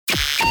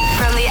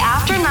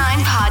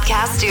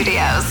Podcast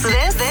Studios.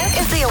 This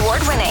is the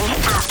award-winning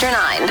After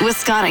 9 with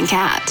Scott and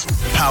Kat.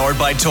 Powered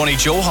by Tony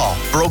Johal,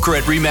 broker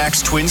at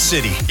RE/MAX Twin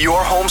City.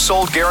 Your home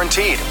sold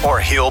guaranteed, or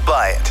he'll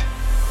buy it.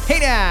 Hey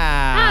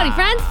now! Howdy,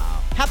 friends.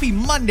 Happy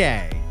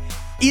Monday.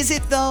 Is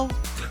it though?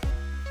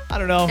 I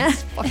don't know.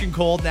 It's fucking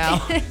cold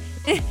now.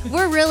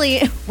 We're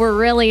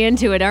really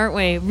into it, aren't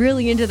we?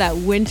 Really into that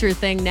winter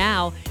thing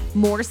now.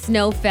 More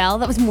snow fell.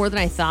 That was more than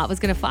I thought was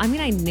going to fall. I mean,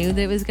 I knew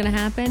that it was going to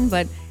happen,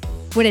 but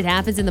when it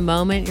happens in the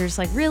moment, you're just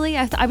like, really?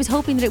 I was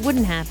hoping that it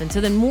wouldn't happen. So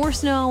then more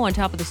snow on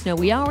top of the snow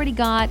we already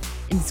got.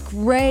 And it's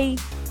gray.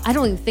 I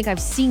don't even think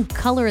I've seen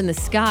color in the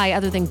sky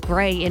other than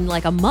gray in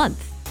like a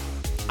month.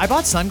 I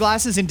bought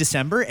sunglasses in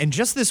December, and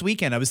just this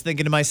weekend I was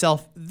thinking to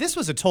myself, this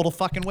was a total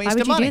fucking waste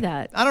of money. Why would you do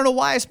that? I don't know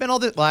why I spent all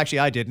this. Well, actually,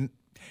 I didn't.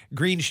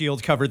 Green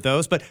Shield covered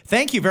those, but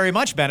thank you very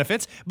much,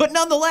 benefits. But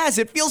nonetheless,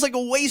 it feels like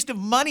a waste of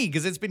money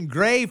because it's been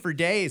gray for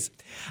days.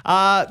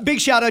 Big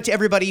shout out to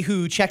everybody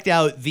who checked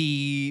out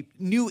the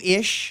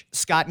new-ish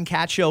Scott and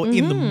Kat show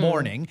in the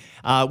morning.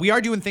 We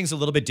are doing things a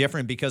little bit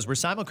different because we're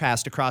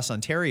simulcast across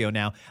Ontario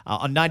now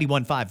on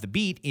 91.5 The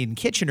Beat in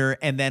Kitchener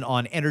and then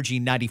on Energy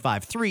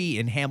 95.3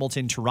 in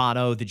Hamilton,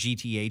 Toronto, the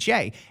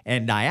GTHA,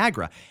 and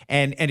Niagara.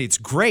 And it's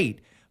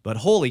great, but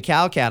holy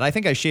cow, Kat, I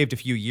think I shaved a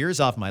few years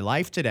off my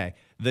life today.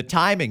 The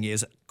timing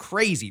is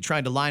crazy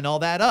trying to line all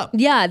that up.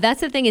 Yeah, that's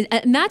the thing.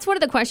 And that's one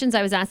of the questions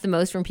I was asked the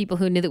most from people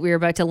who knew that we were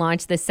about to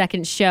launch the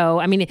second show.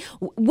 I mean,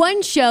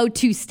 one show,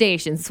 two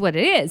stations is what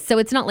it is. So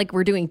it's not like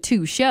we're doing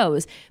two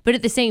shows. But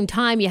at the same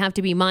time, you have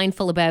to be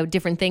mindful about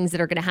different things that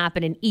are going to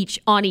happen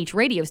on each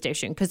radio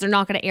station because they're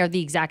not going to air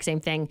the exact same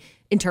thing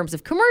in terms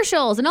of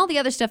commercials and all the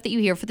other stuff that you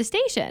hear for the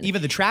station.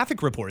 Even the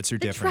traffic reports are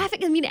different.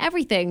 Traffic, I mean,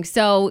 everything.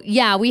 So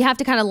yeah, we have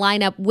to kind of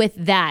line up with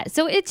that.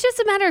 So it's just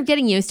a matter of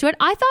getting used to it.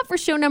 I thought for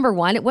show number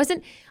one, it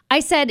wasn't, I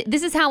said,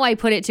 this is how I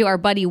put it to our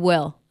buddy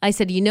Will. I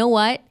said, you know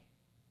what?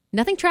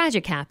 Nothing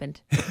tragic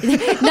happened.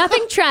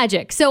 Nothing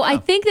tragic. So I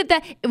think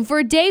that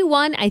for day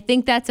one, I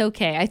think that's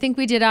okay. I think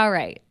we did all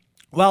right.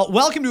 Well,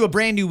 welcome to a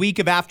brand new week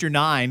of After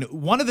 9.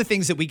 One of the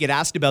things that we get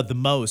asked about the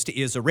most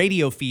is a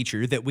radio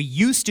feature that we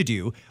used to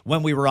do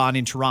when we were on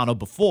in Toronto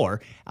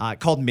before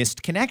called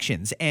Missed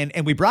Connections.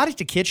 And we brought it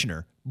to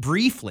Kitchener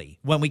briefly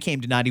when we came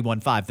to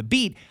 91.5 The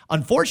Beat.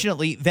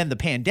 Unfortunately, then the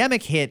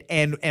pandemic hit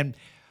and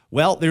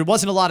well, there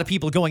wasn't a lot of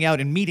people going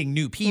out and meeting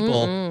new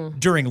people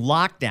during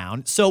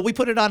lockdown. So we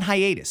put it on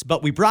hiatus,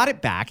 but we brought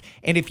it back.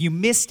 And if you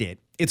missed it,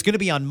 it's going to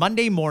be on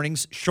Monday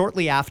mornings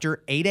shortly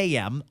after 8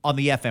 a.m. on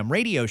the FM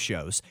radio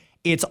shows.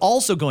 It's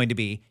also going to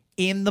be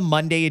in the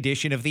Monday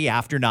edition of the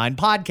After 9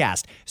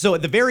 podcast. So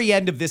at the very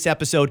end of this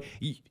episode,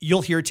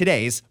 you'll hear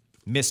today's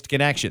Missed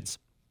Connections.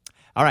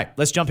 All right,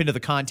 let's jump into the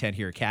content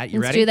here, Kat. You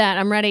ready? Let's do that.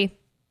 I'm ready.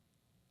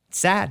 It's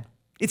sad.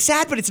 It's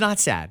sad, but it's not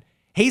sad.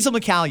 Hazel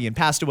McCallion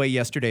passed away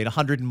yesterday at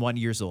 101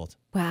 years old.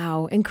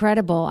 Wow,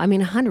 incredible. I mean,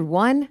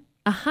 101?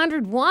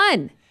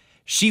 101.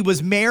 She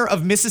was mayor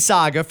of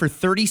Mississauga for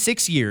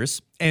 36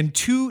 years, and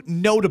two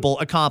notable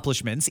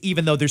accomplishments,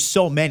 even though there's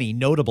so many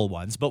notable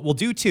ones, but we'll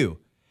do two.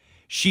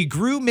 She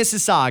grew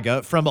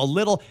Mississauga from a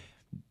little...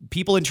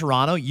 People in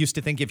Toronto used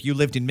to think if you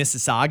lived in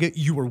Mississauga,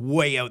 you were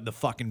way out in the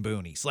fucking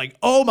boonies. Like,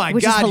 oh my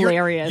Which God, is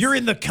hilarious. You're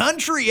in the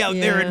country out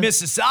there in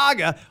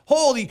Mississauga.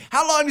 Holy,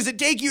 how long does it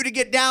take you to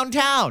get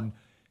downtown?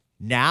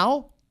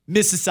 Now,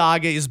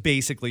 Mississauga is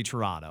basically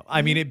Toronto.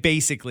 I mean, it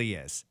basically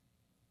is.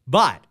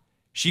 But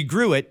she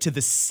grew it to the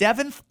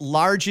 7th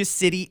largest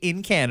city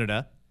in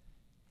Canada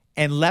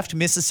and left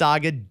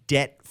Mississauga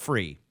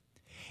debt-free.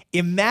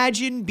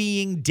 Imagine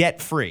being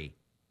debt-free.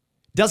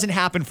 Doesn't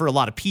happen for a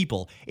lot of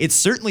people. It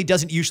certainly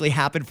doesn't usually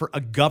happen for a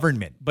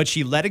government, but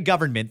she led a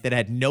government that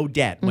had no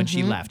debt when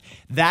she left.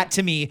 That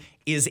to me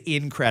is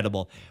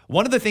incredible.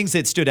 One of the things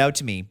that stood out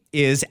to me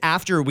is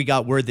after we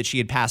got word that she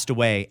had passed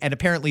away, and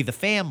apparently the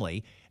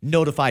family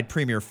notified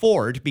Premier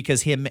Ford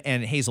because him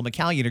and Hazel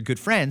McCallion are good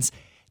friends.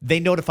 They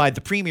notified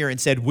the premier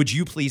and said, would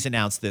you please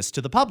announce this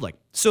to the public?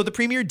 So the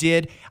premier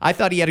did. I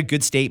thought he had a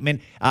good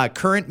statement.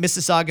 Current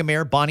Mississauga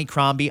Mayor Bonnie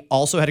Crombie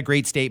also had a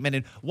great statement.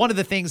 And one of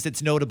the things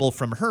that's notable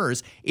from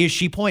hers is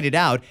she pointed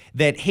out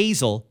that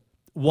Hazel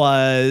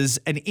was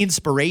an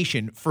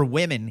inspiration for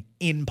women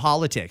in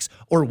politics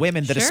or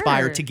women that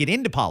aspire to get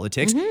into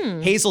politics.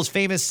 Hazel's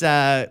famous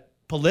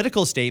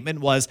political statement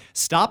was,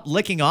 stop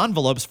licking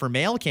envelopes for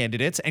male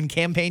candidates and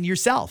campaign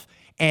yourself.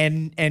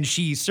 And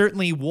she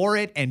certainly wore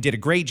it and did a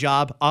great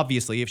job,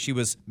 obviously, if she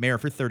was mayor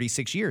for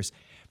 36 years.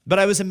 But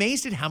I was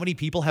amazed at how many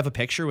people have a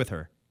picture with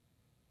her.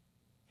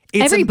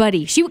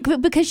 Everybody.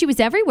 Because she was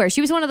everywhere. She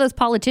was one of those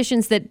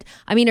politicians that,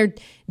 I mean, are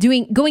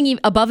going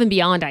above and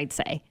beyond, I'd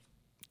say.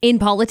 In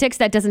politics,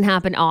 that doesn't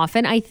happen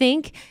often, I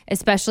think,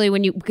 especially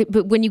when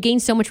you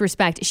gain so much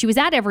respect. She was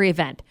at every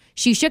event.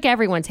 She shook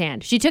everyone's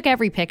hand. She took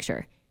every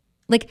picture.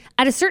 Like,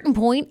 at a certain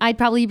point, I'd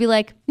probably be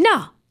like,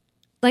 no.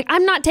 Like,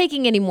 I'm not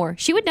taking anymore.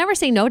 She would never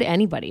say no to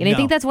anybody. And I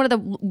think that's one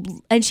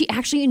of and she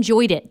actually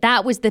enjoyed it.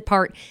 That was the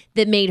part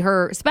that made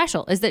her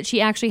special, is that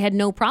she actually had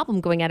no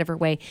problem going out of her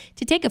way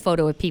to take a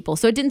photo with people.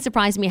 So it didn't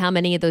surprise me how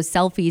many of those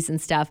selfies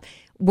and stuff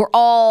were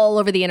all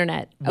over the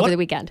internet over the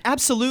weekend.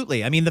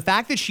 Absolutely. I mean, the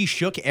fact that she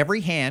shook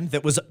every hand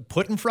that was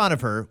put in front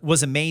of her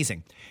was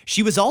amazing.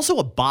 She was also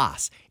a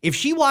boss. If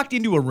she walked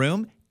into a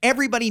room,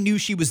 everybody knew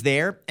she was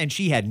there, and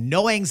she had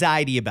no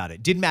anxiety about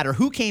it. Didn't matter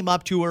who came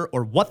up to her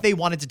or what they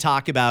wanted to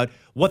talk about,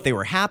 what they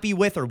were happy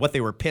with or what they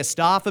were pissed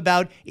off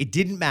about. It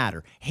didn't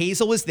matter.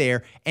 Hazel was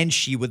there, and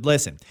she would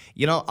listen.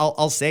 You know,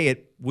 I'll say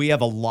it. We have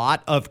a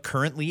lot of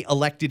currently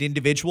elected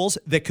individuals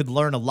that could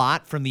learn a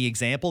lot from the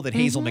example that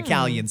Hazel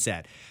McCallion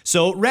set.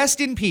 So rest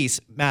in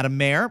peace, Madam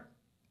Mayor,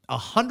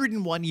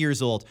 101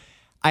 years old.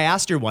 I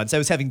asked her once, I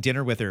was having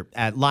dinner with her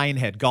at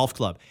Lionhead Golf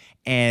Club,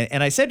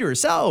 and I said to her,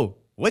 so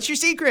what's your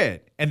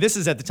secret? And this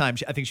is at the time,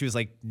 I think she was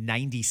like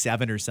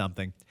 97 or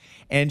something.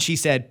 And she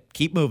said,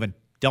 keep moving.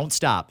 Don't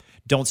stop.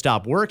 Don't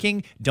stop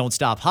working. Don't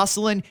stop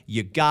hustling.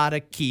 You gotta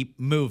keep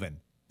moving.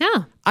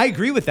 Yeah. I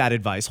agree with that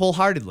advice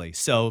wholeheartedly.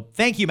 So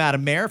thank you,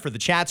 Madam Mayor, for the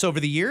chats over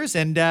the years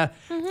and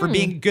for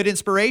being good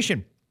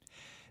inspiration.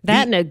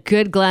 That and a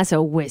good glass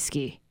of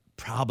whiskey.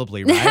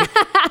 Probably, right?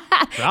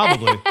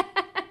 Probably.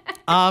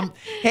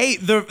 Hey,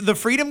 the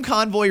Freedom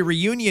Convoy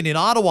reunion in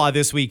Ottawa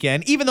this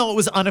weekend, even though it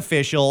was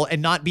unofficial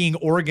and not being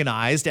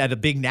organized at a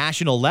big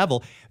national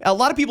level, a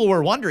lot of people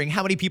were wondering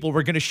how many people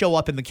were going to show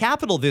up in the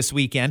Capitol this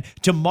weekend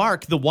to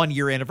mark the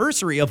 1-year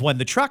anniversary of when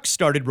the trucks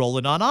started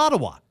rolling on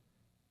Ottawa.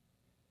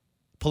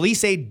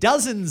 Police say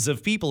dozens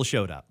of people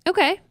showed up.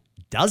 Okay.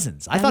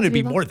 Dozens? I thought it'd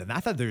be more than that. I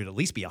thought there'd at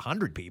least be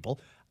 100 people.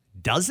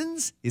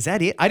 Dozens? Is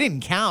that it? I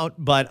didn't count,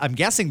 but I'm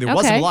guessing there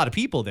wasn't a lot of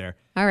people there.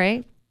 All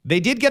right. They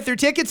did get their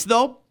tickets,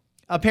 though.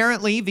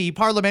 Apparently, the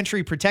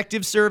Parliamentary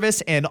Protective Service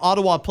and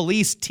Ottawa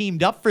Police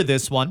teamed up for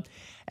this one.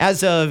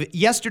 As of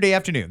yesterday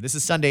afternoon, this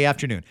is Sunday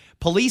afternoon,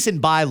 police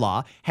and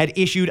bylaw had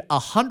issued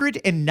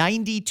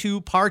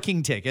 192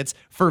 parking tickets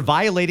for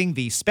violating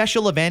the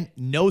special event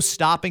no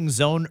stopping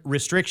zone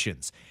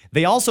restrictions.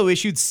 They also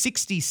issued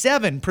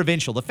 67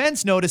 provincial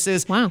offense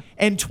notices. Wow.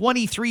 And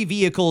 23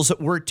 vehicles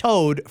were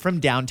towed from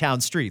downtown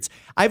streets.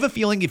 I have a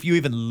feeling if you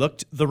even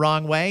looked the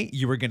wrong way,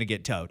 you were going to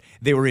get towed.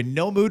 They were in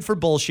no mood for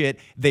bullshit.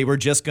 They were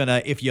just going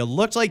to, if you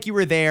looked like you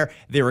were there,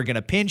 they were going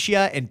to pinch you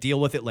and deal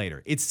with it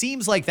later. It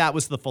seems like that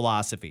was the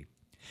philosophy.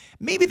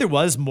 Maybe there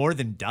was more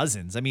than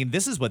dozens. I mean,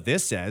 this is what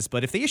this says,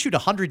 but if they issued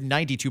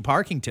 192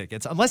 parking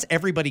tickets, unless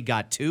everybody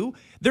got 2,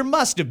 there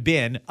must have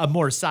been a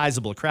more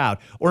sizable crowd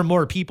or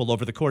more people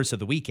over the course of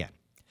the weekend.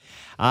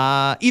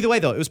 Either way,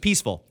 though, it was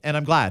peaceful, and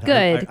I'm glad.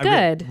 Good,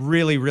 I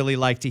really, really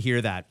like to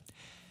hear that.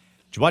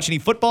 Did you watch any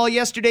football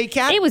yesterday,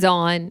 Kat? It was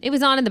on. It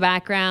was on in the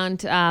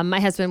background. My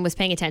husband was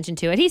paying attention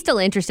to it. He's still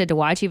interested to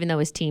watch, even though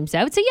his team's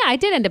out. So, yeah, I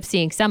did end up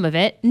seeing some of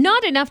it.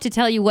 Not enough to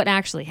tell you what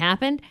actually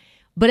happened,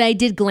 but I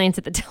did glance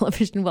at the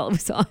television while it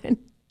was on.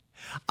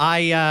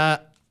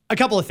 A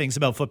couple of things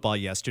about football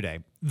yesterday.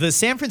 The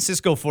San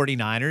Francisco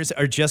 49ers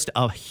are just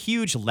a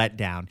huge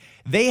letdown.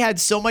 They had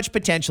so much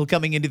potential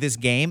coming into this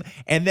game,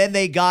 and then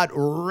they got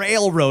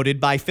railroaded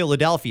by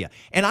Philadelphia.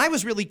 And I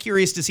was really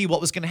curious to see what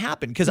was going to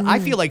happen because I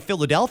feel like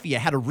Philadelphia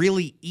had a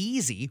really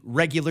easy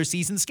regular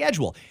season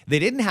schedule. They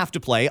didn't have to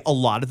play a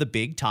lot of the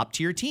big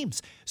top-tier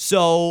teams.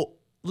 So,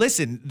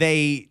 listen,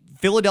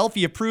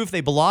 Philadelphia proved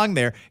they belong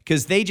there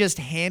because they just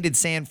handed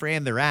San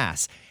Fran their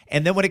ass.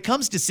 And then when it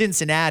comes to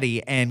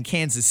Cincinnati and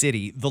Kansas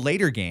City, the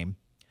later game,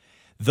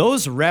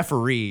 those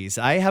referees,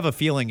 I have a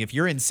feeling if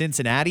you're in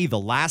Cincinnati, the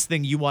last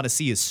thing you want to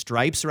see is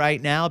stripes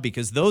right now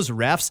because those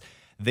refs,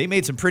 they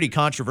made some pretty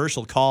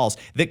controversial calls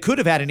that could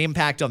have had an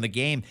impact on the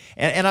game.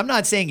 And I'm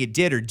not saying it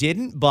did or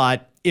didn't,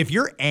 but if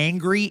you're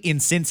angry in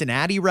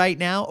Cincinnati right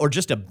now or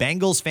just a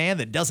Bengals fan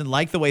that doesn't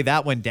like the way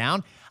that went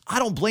down, I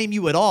don't blame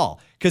you at all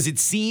because it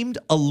seemed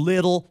a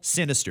little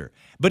sinister.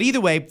 But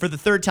either way, for the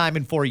third time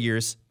in 4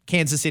 years,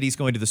 Kansas City's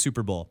going to the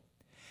Super Bowl.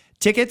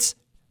 Tickets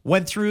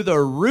went through the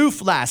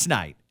roof last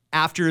night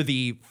after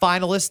the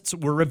finalists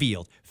were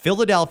revealed.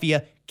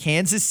 Philadelphia,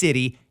 Kansas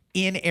City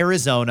in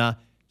Arizona.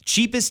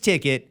 Cheapest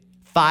ticket,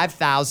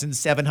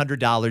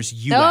 $5,700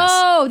 US.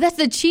 Oh, that's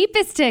the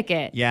cheapest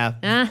ticket. Yeah.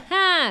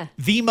 Uh-huh.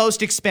 The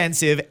most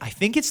expensive, I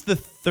think it's the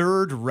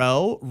third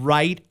row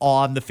right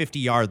on the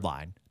 50-yard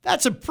line.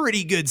 That's a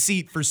pretty good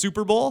seat for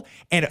Super Bowl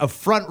and a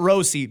front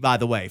row seat, by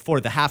the way, for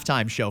the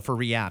halftime show for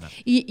Rihanna.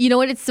 You know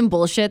what? It's some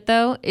bullshit,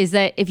 though, is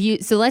that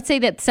so let's say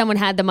that someone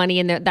had the money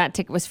and that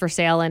ticket was for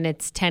sale and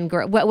it's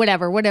 $10,000,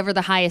 whatever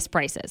the highest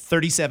price is.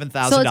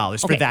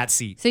 $37,000 for that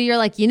seat. So you're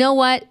like, you know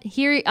what?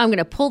 Here, I'm going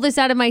to pull this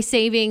out of my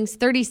savings,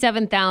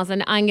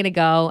 $37,000. I'm going to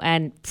go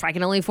and I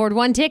can only afford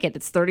one ticket.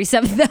 It's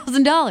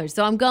 $37,000.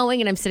 So I'm going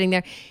and I'm sitting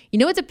there. You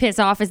know what's a piss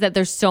off is that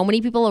there's so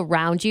many people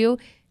around you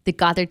that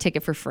got their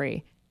ticket for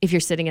free. if you're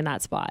sitting in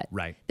that spot.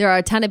 Right. There are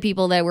a ton of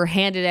people that were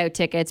handed out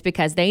tickets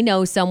because they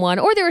know someone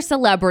or they're a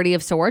celebrity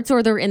of sorts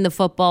or they're in the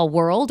football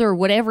world or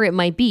whatever it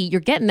might be.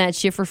 You're getting that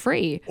shit for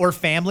free. Or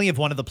family of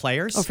one of the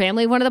players. Or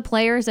family of one of the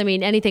players. I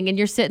mean, anything. And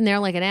you're sitting there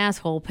like an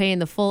asshole paying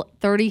the full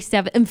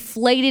 37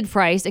 inflated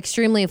price,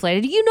 extremely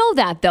inflated. You know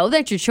that, though.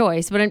 That's your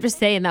choice. But I'm just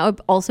saying that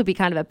would also be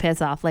kind of a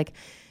piss off. Like,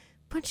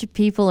 bunch of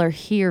people are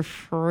here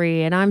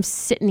free and I'm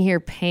sitting here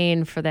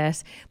paying for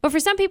this. But for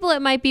some people,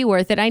 it might be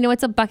worth it. I know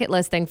it's a bucket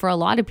list thing for a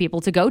lot of people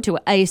to go to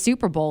a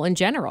Super Bowl in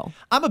general.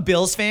 I'm a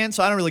Bills fan,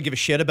 so I don't really give a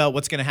shit about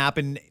what's going to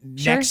happen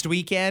next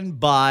weekend,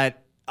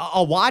 but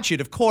I'll watch it,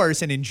 of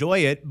course, and enjoy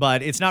it.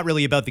 But it's not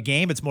really about the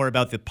game. It's more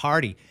about the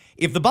party.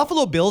 If the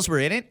Buffalo Bills were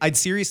in it, I'd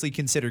seriously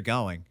consider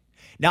going.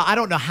 Now, I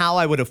don't know how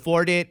I would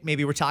afford it.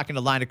 Maybe we're talking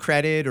a line of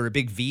credit or a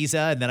big Visa,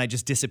 and then I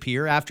just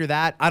disappear after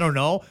that. I don't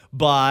know,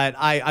 but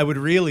I would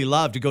really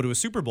love to go to a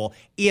Super Bowl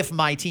if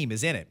my team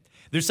is in it.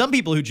 There's some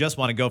people who just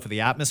want to go for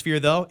the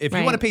atmosphere, though. If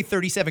you want to pay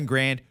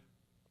 $37,000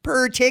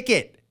 per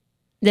ticket.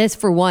 This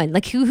for one.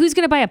 Like, who's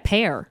going to buy a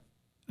pair?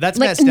 That's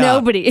like, messed up.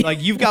 Nobody.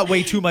 Like, you've got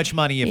way too much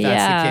money if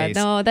that's the case.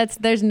 No,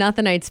 there's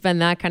nothing I'd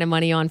spend that kind of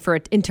money on for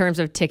in terms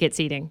of ticket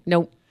seating.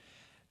 Nope.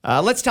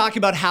 Let's talk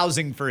about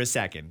housing for a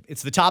second.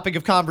 It's the topic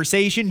of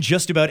conversation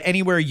just about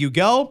anywhere you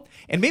go.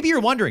 And maybe you're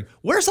wondering,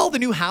 where's all the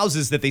new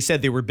houses that they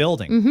said they were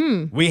building?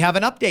 Mm-hmm. We have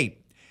an update.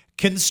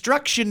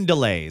 Construction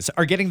delays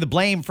are getting the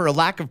blame for a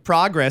lack of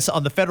progress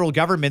on the federal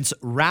government's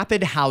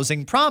rapid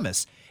housing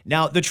promise.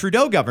 Now, the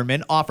Trudeau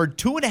government offered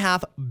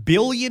 $2.5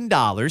 billion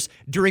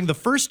during the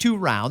first two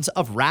rounds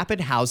of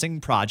rapid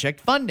housing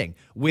project funding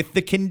with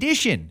the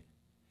condition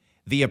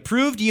the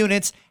approved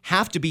units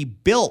have to be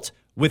built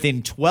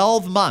within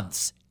 12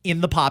 months in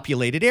the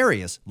populated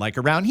areas, like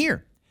around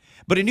here.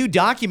 But a new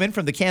document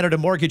from the Canada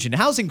Mortgage and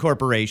Housing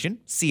Corporation,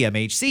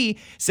 CMHC,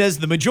 says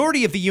the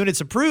majority of the units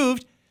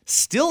approved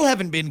still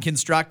haven't been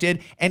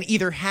constructed and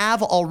either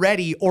have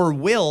already or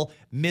will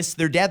miss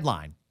their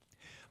deadline.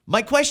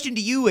 My question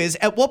to you is,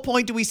 at what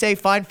point do we say,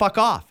 fine, fuck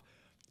off?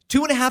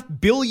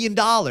 $2.5 billion,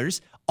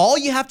 all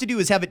you have to do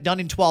is have it done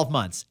in 12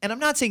 months. And I'm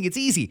not saying it's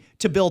easy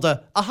to build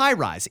a high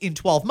rise in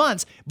 12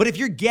 months, but if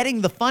you're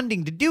getting the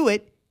funding to do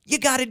it, you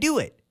got to do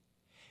it.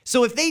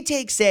 So if they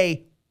take,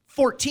 say,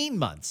 14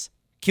 months,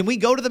 can we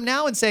go to them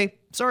now and say,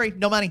 sorry,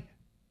 no money?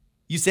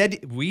 You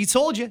said, we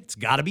told you, it's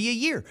got to be a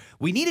year.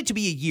 We need it to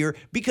be a year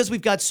because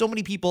we've got so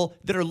many people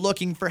that are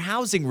looking for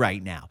housing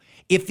right now.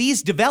 If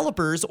these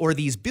developers or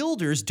these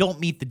builders don't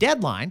meet the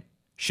deadline,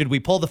 should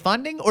we pull the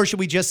funding or should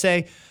we just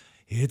say,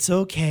 it's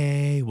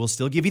okay, we'll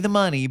still give you the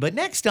money, but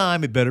next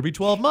time it better be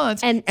 12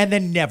 months and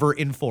then never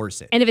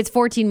enforce it. And if it's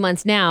 14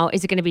 months now,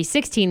 is it going to be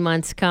 16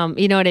 months come,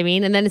 you know what I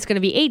mean? And then it's going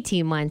to be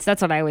 18 months.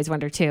 That's what I always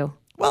wonder too.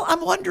 Well,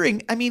 I'm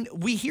wondering,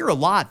 we hear a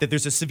lot that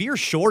there's a severe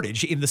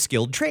shortage in the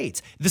skilled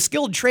trades. The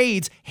skilled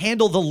trades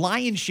handle the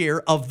lion's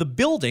share of the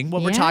building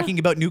when we're talking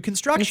about new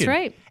construction. That's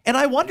right. And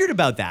I wondered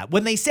about that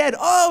when they said,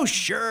 oh,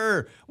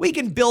 sure, we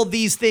can build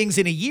these things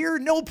in a year,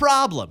 no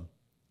problem.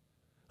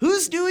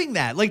 Who's doing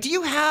that? Like, do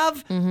you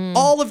have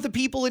all of the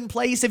people in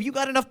place? Have you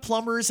got enough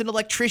plumbers and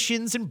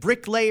electricians and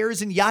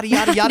bricklayers and yada,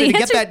 yada, yada to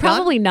get that done?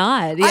 Probably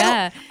not.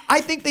 Yeah.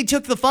 I think they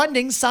took the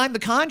funding, signed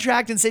the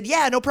contract, and said,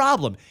 yeah, no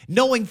problem.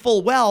 Knowing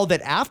full well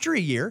that after a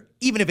year,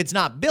 even if it's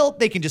not built,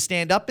 they can just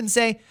stand up and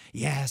say,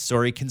 yeah,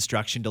 sorry,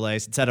 construction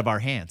delays. It's out of our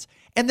hands.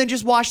 And then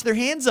just wash their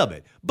hands of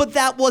it. But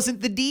that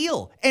wasn't the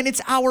deal. And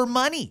it's our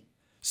money.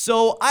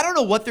 So I don't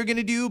know what they're going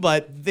to do,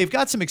 but they've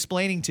got some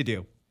explaining to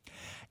do.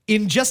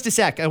 In just a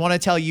sec, I want to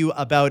tell you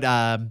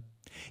about,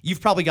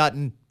 you've probably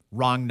gotten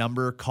wrong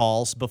number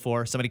calls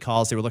before. Somebody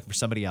calls, they were looking for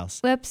somebody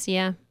else. Whoops,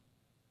 yeah.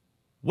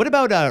 What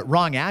about a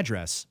wrong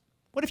address?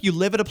 What if you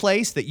live at a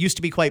place that used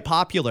to be quite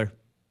popular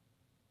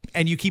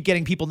and you keep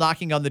getting people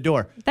knocking on the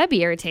door? That'd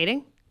be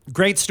irritating.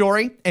 Great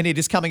story, and it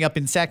is coming up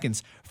in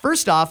seconds.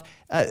 First off,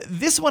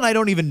 this one I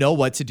don't even know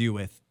what to do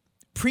with.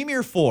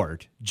 Premier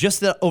Ford,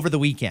 just over the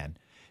weekend,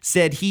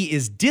 said he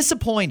is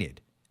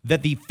disappointed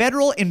that the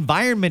federal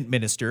environment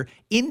minister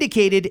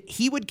indicated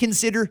he would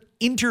consider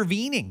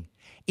intervening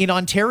in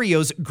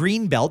Ontario's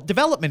Greenbelt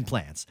development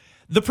plans.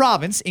 The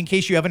province, in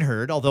case you haven't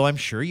heard, although I'm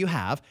sure you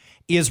have,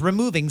 is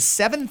removing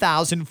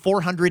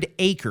 7,400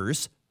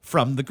 acres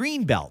from the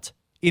Greenbelt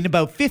in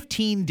about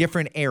 15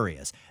 different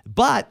areas.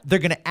 But they're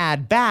going to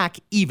add back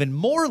even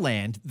more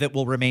land that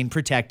will remain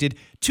protected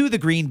to the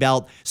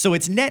Greenbelt. So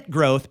it's net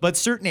growth, but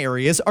certain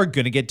areas are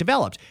going to get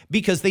developed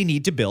because they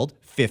need to build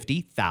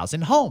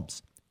 50,000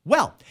 homes.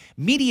 Well,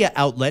 media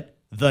outlet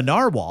The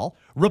Narwhal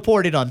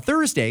reported on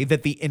Thursday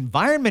that the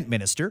environment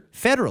minister,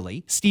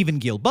 federally,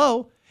 Steven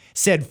Guilbeault,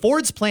 said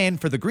Ford's plan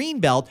for the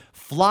Greenbelt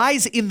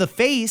flies in the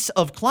face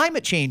of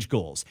climate change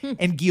goals.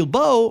 And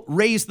Guilbeault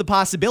raised the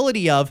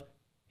possibility of,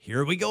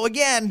 here we go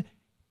again,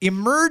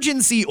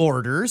 emergency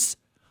orders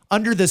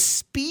under the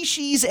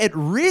Species at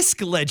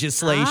Risk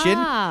legislation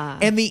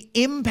and the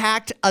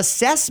Impact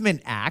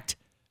Assessment Act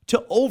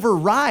to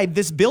override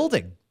this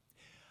building.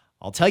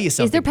 I'll tell you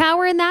something. Is there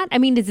power in that? I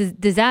mean,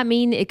 does that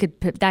mean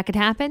that could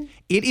happen?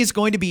 It is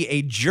going to be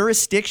a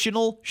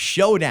jurisdictional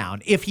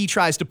showdown if he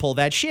tries to pull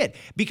that shit.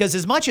 Because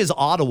as much as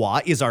Ottawa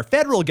is our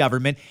federal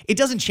government, it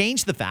doesn't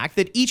change the fact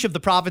that each of the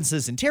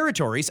provinces and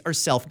territories are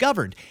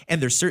self-governed.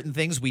 And there's certain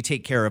things we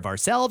take care of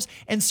ourselves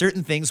and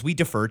certain things we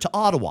defer to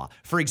Ottawa.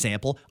 For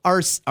example,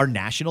 our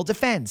national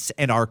defense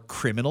and our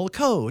criminal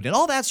code and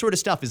all that sort of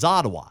stuff is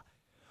Ottawa.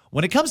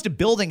 When it comes to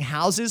building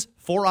houses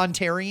for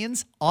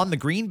Ontarians on the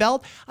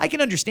Greenbelt, I can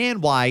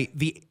understand why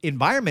the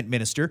environment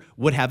minister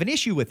would have an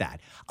issue with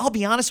that. I'll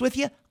be honest with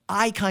you,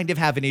 I kind of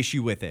have an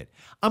issue with it.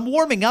 I'm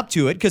warming up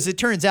to it because it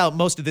turns out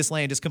most of this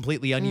land is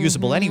completely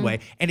unusable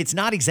anyway, and it's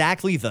not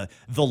exactly the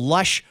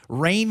lush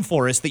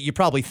rainforest that you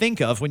probably think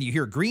of when you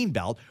hear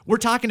Greenbelt. We're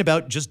talking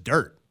about just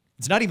dirt.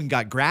 It's not even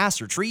got grass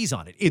or trees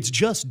on it. It's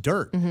just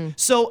dirt.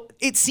 So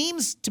it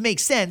seems to make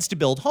sense to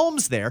build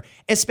homes there,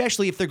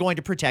 especially if they're going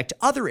to protect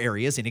other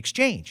areas in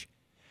exchange.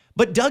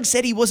 But Doug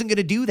said he wasn't going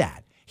to do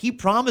that. He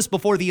promised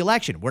before the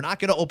election, we're not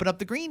going to open up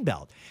the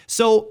Greenbelt.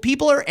 So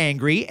people are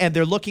angry and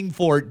they're looking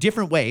for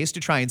different ways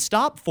to try and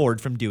stop Ford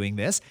from doing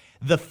this.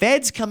 The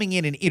feds coming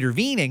in and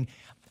intervening.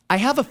 I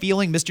have a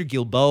feeling Mr.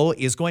 Guilbeault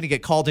is going to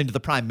get called into the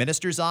Prime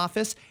Minister's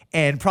office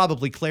and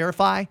probably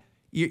clarify,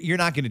 you're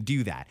not going to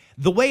do that.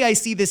 The way I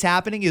see this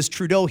happening is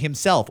Trudeau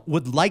himself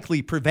would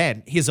likely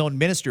prevent his own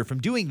minister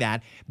from doing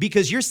that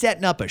because you're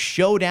setting up a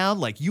showdown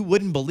like you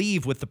wouldn't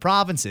believe with the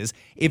provinces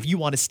if you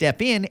want to step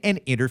in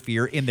and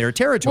interfere in their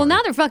territory. Well,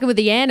 now they're fucking with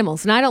the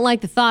animals, and I don't like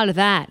the thought of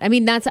that. I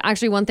mean, that's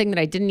actually one thing that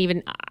I didn't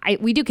even...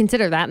 we do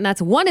consider that, and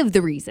that's one of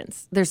the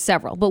reasons. There's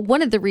several, but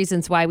one of the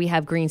reasons why we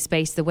have green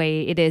space the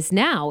way it is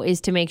now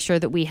is to make sure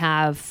that we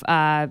have...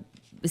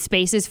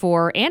 spaces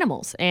for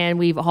animals. And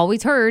we've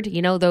always heard,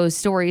 those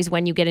stories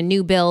when you get a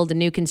new build, a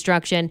new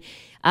construction,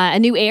 a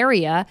new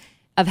area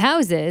of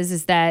houses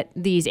is that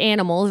these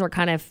animals are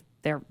kind of,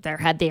 they're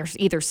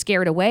either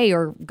scared away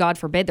or God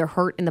forbid they're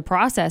hurt in the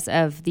process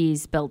of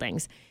these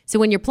buildings. So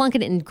when you're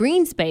plunking it in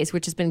green space,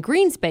 which has been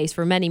green space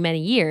for many, many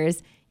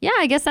years, yeah,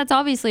 I guess that's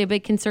obviously a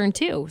big concern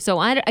too. So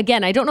I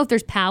don't know if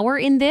there's power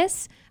in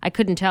this. I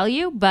couldn't tell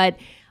you, but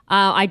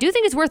I do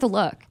think it's worth a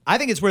look. I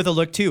think it's worth a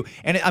look too.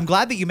 And I'm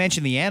glad that you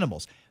mentioned the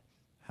animals.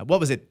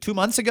 What was it, 2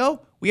 months ago?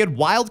 We had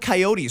wild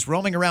coyotes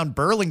roaming around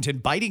Burlington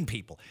biting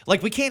people.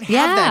 Like, we can't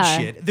have that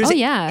shit. There's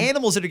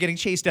animals that are getting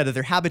chased out of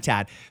their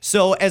habitat.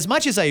 So as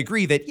much as I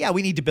agree that,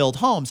 we need to build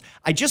homes,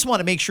 I just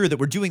want to make sure that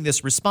we're doing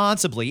this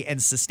responsibly and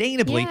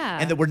sustainably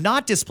and that we're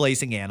not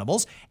displacing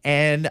animals.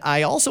 And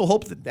I also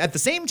hope that at the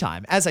same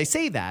time, as I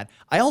say that,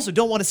 I also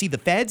don't want to see the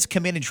feds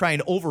come in and try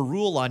and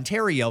overrule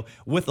Ontario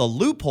with a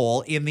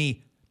loophole in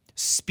the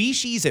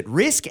Species at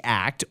Risk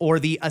Act or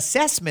the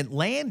Assessment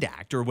Land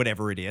Act or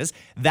whatever it is.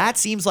 That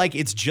seems like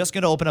it's just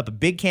going to open up a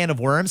big can of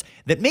worms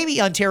that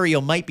maybe Ontario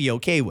might be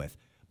okay with.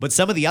 But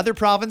some of the other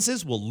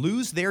provinces will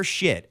lose their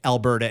shit,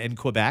 Alberta and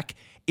Quebec,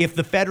 if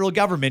the federal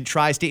government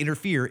tries to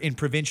interfere in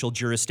provincial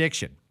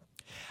jurisdiction.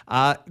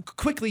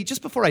 Quickly,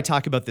 just before I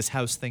talk about this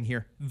house thing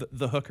here,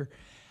 the hooker.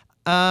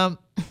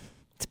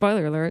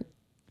 Spoiler alert.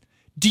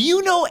 Do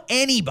you know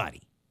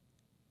anybody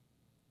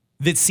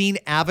that's seen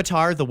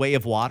Avatar: The Way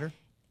of Water?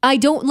 I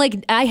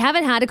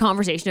haven't had a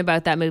conversation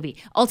about that movie.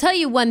 I'll tell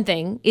you one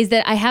thing is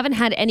that I haven't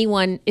had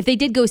anyone, if they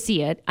did go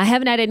see it, I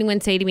haven't had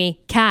anyone say to me,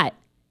 Kat,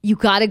 you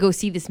got to go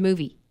see this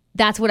movie.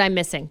 That's what I'm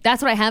missing.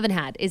 That's what I haven't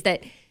had is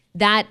that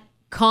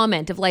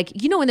comment of like,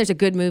 when there's a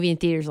good movie in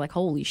theaters, like,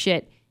 holy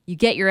shit, you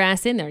get your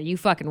ass in there. You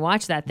fucking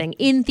watch that thing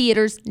in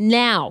theaters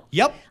now.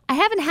 Yep. I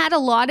haven't had a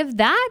lot of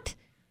that.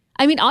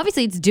 I mean,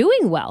 obviously it's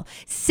doing well.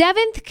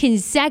 7th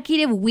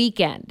consecutive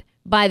weekend,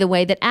 by the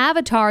way, that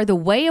Avatar: The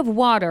Way of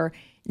Water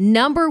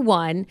number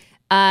 1,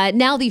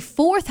 now the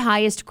 4th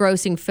highest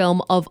grossing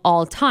film of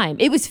all time.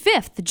 It was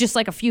 5th just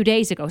like a few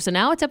days ago. So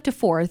now it's up to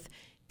 4th,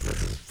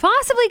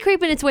 possibly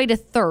creeping its way to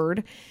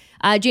 3rd.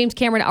 James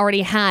Cameron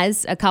already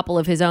has a couple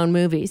of his own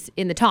movies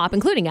in the top,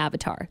 including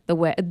Avatar,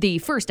 the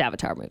first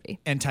Avatar movie.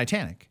 And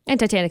Titanic. And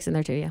Titanic's in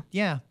there too, yeah.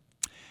 Yeah.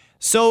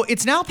 So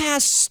it's now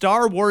past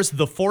Star Wars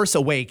The Force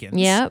Awakens.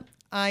 Yep.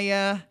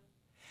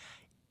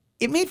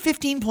 It made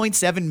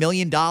 $15.7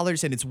 million,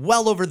 and it's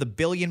well over the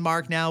billion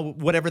mark now,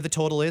 whatever the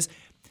total is.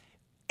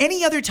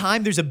 Any other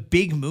time there's a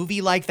big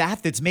movie like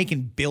that that's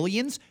making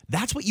billions,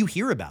 that's what you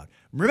hear about.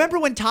 Remember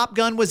when Top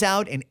Gun was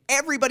out and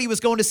everybody was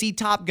going to see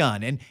Top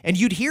Gun, and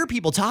you'd hear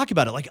people talk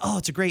about it like, oh,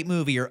 it's a great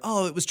movie, or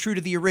oh, it was true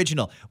to the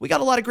original. We got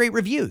a lot of great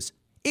reviews.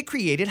 It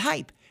created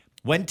hype.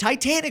 When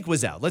Titanic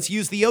was out, let's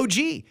use the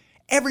OG.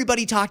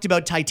 Everybody talked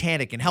about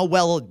Titanic and how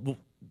well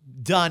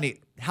done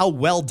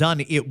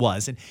it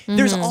was. And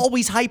there's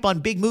always hype on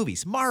big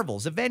movies.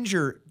 Marvel's,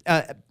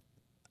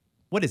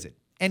 what is it?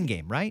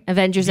 Endgame, right?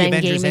 Avengers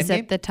Endgame is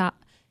at the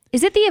top.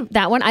 Is it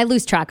that one? I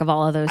lose track of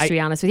all of those, to be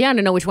honest with you. I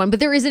don't know which one, but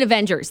there is an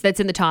Avengers that's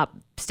in the top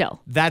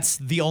still. That's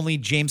the only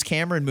James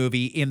Cameron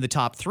movie in the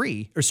top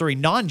 3. Or sorry,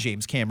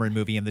 non-James Cameron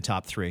movie in the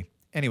top 3.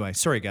 Anyway,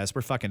 sorry guys,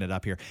 we're fucking it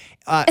up here.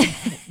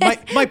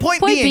 My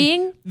point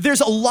being,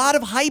 there's a lot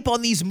of hype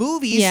on these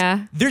movies.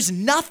 Yeah. There's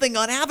nothing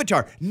on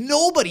Avatar.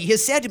 Nobody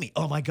has said to me,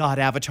 oh my God,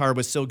 Avatar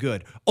was so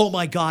good. Oh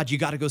my God, you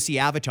got to go see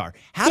Avatar.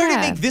 How did it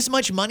make this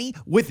much money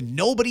with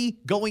nobody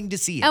going to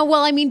see it? Oh,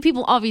 well, I mean,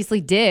 people obviously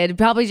did.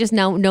 Probably just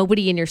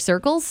nobody in your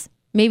circles.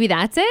 Maybe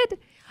that's it.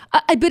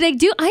 But I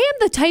am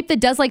the type that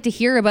does like to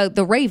hear about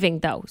the raving,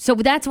 though. So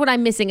that's what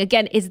I'm missing,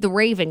 again, is the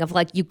raving of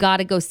like, you got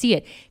to go see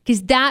it.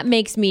 Because that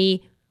makes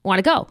me want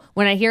to go.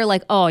 When I hear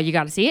like, oh, you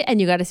got to see it and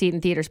you got to see it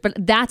in theaters. But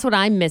that's what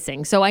I'm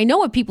missing. So I know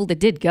what people that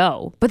did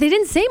go, but they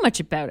didn't say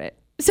much about it.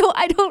 So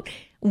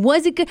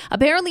was it good?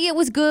 Apparently it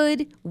was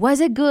good.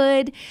 Was it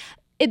good?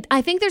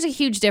 I think there's a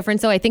huge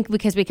difference, though. I think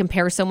because we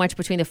compare so much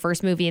between the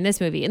first movie and this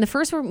movie. And the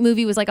first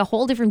movie was like a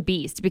whole different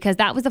beast because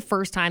that was the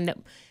first time that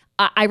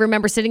I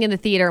remember sitting in the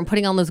theater and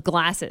putting on those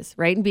glasses,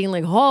 right? And being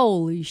like,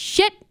 holy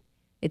shit,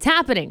 it's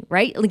happening,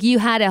 right? Like you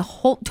had a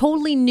whole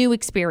totally new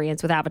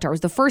experience with Avatar. It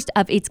was the first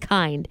of its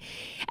kind.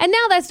 And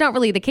now that's not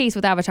really the case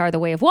with Avatar: The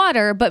Way of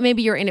Water, but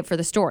maybe you're in it for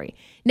the story.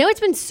 Now it's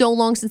been so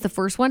long since the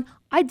first one,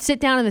 I'd sit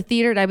down in the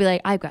theater and I'd be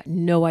like, I've got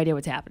no idea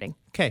what's happening.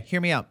 Okay,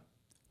 hear me out.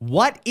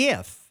 What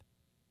if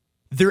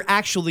there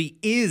actually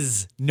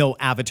is no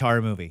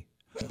Avatar movie?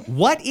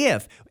 What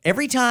if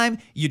every time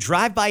you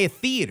drive by a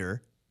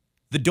theater,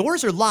 the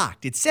doors are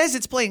locked. It says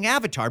it's playing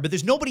Avatar, but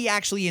there's nobody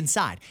actually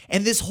inside.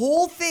 And this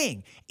whole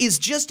thing is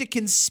just a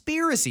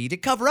conspiracy to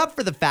cover up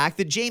for the fact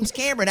that James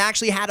Cameron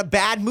actually had a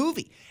bad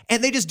movie.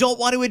 And they just don't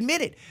want to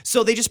admit it.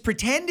 So they just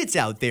pretend it's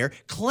out there,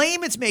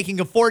 claim it's making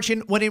a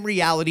fortune, when in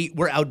reality,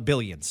 we're out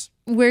billions.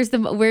 Where's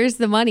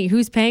the money?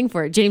 Who's paying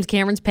for it? James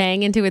Cameron's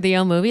paying into the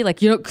own movie? Like,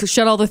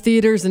 shut all the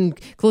theaters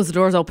and close the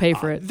doors, I'll pay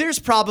for it. There's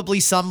probably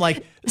some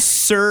like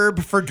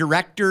CERB for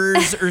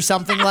directors or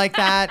something like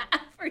that.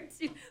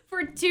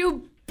 For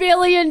 $2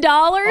 billion?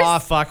 Oh,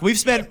 fuck. We've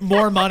spent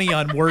more money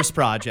on worse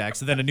projects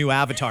than a new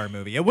Avatar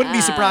movie. I wouldn't be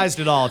surprised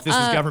at all if this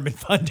was government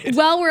funded.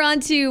 Well, we're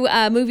on to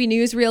movie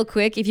news real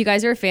quick. If you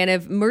guys are a fan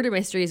of Murder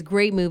Mysteries,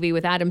 great movie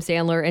with Adam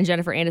Sandler and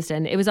Jennifer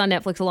Aniston. It was on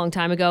Netflix a long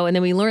time ago, and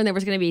then we learned there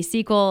was going to be a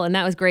sequel, and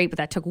that was great, but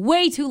that took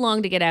way too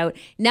long to get out.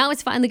 Now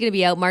it's finally going to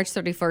be out March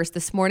 31st.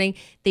 This morning,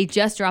 they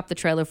just dropped the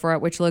trailer for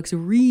it, which looks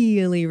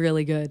really,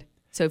 really good.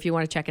 So if you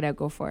want to check it out,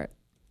 go for it.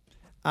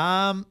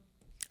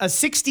 A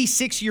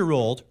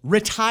 66-year-old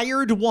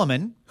retired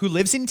woman who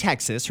lives in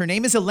Texas, her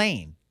name is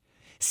Elaine,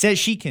 says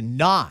she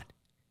cannot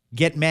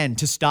get men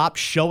to stop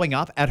showing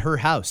up at her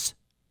house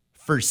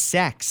for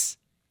sex.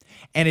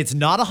 And it's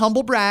not a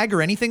humble brag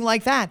or anything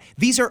like that.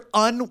 These are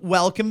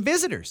unwelcome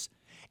visitors.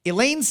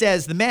 Elaine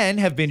says the men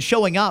have been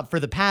showing up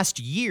for the past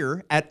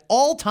year at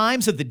all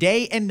times of the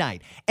day and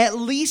night. At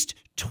least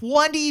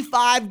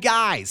 25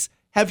 guys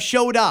have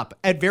showed up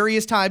at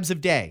various times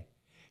of day.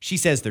 She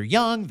says they're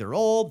young, they're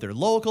old, they're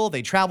local,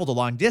 they traveled a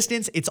long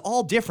distance. It's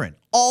all different,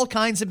 all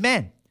kinds of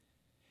men.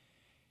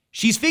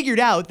 She's figured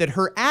out that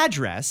her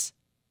address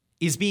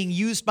is being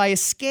used by a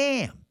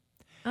scam.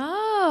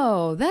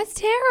 Oh, that's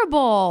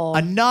terrible.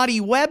 A naughty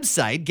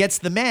website gets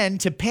the men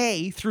to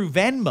pay through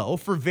Venmo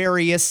for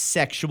various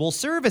sexual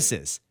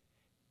services.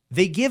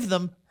 They give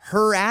them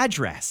her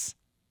address.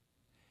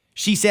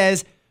 She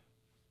says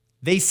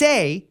they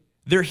say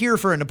they're here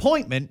for an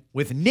appointment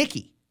with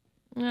Nikki.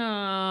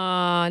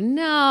 Oh,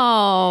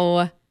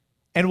 no.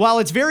 And while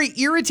it's very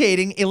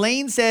irritating,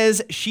 Elaine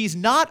says she's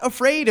not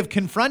afraid of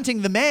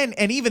confronting the men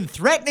and even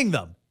threatening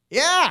them.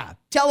 Yeah,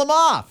 tell them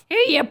off.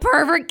 Hey, you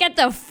pervert, get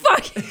the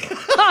fuck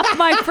off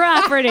my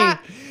property.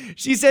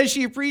 She says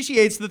she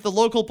appreciates that the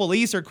local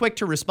police are quick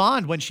to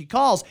respond when she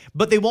calls,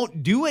 but they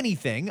won't do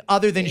anything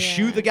other than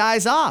shoo the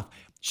guys off.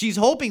 She's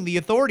hoping the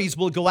authorities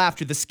will go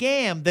after the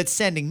scam that's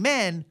sending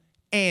men,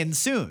 and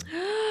soon.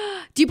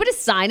 Do you put a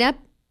sign up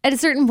at a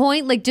certain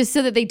point, like just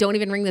so that they don't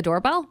even ring the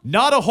doorbell?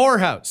 Not a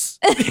whorehouse.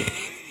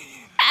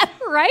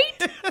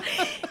 Right?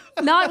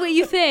 Not what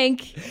you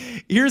think.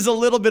 Here's a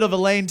little bit of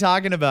Elaine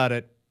talking about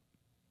it.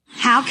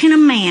 How can a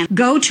man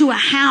go to a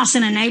house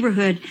in a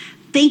neighborhood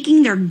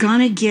thinking they're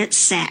gonna get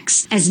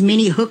sex? As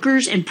many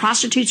hookers and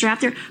prostitutes are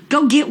out there,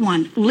 go get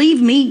one.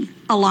 Leave me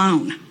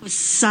alone.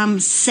 Some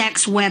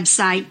sex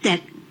website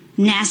that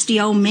nasty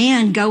old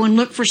men go and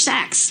look for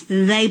sex.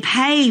 They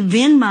pay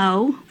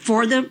Venmo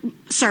for the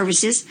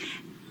services,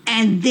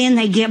 and then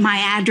they get my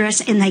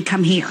address and they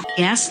come here.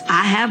 Yes,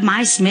 I have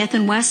my Smith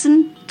 &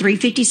 Wesson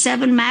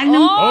 357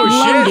 Magnum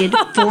loaded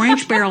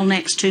 4-inch barrel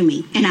next to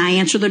me, and I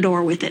answer the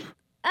door with it.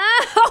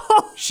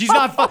 She's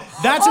not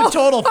that's a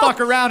total fuck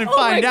around and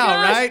find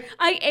out, right?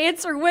 I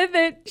answer with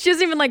it. She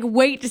doesn't even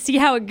wait to see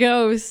how it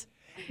goes.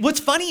 What's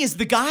funny is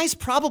the guys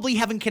probably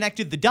haven't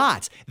connected the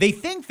dots. They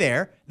think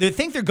they're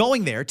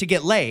going there to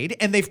get laid,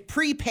 and they've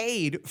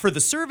prepaid for the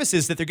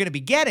services that they're going to be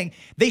getting.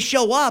 They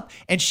show up,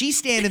 and she's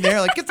standing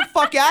there like, get the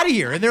fuck out of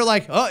here. And they're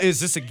like, oh,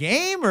 is this a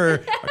game,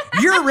 or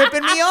you're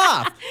ripping me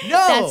off? No.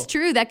 That's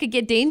true. That could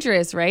get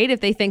dangerous, right? If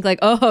they think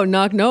oh,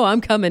 no,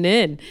 I'm coming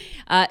in.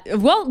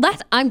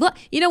 I'm glad.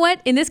 You know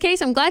what? In this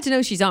case, I'm glad to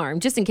know she's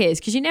armed, just in case,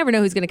 because you never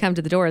know who's going to come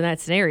to the door in that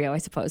scenario, I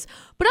suppose.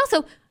 But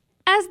also,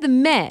 as the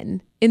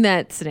men in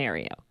that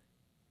scenario,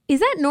 Is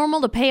that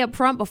normal to pay up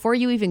front before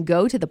you even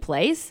go to the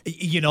place?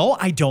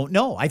 I don't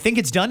know. I think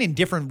it's done in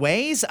different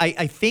ways.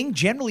 I think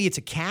generally it's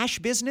a cash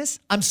business.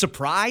 I'm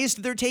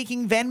surprised they're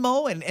taking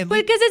Venmo and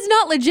because it's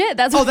not legit.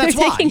 That's why that's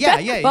they're why. taking Yeah,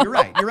 Venmo.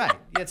 you're right.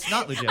 It's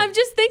not legit. I'm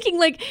just thinking,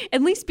 like,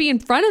 at least be in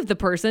front of the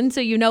person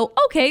so you know,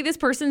 okay, this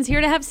person's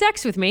here to have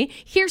sex with me.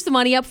 Here's the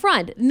money up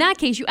front. In that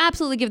case, you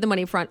absolutely give the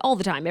money up front all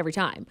the time, every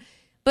time.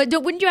 But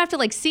wouldn't you have to,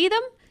 like, see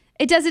them?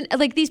 It doesn't,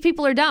 like, these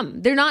people are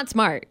dumb. They're not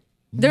smart.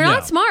 They're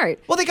not smart.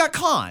 Well, they got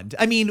conned.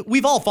 I mean,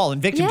 we've all fallen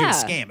victim to a Yeah.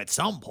 scam at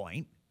some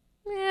point.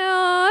 Yeah,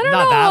 I don't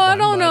Not know. that I one,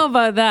 don't but- know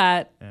about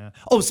that. Yeah.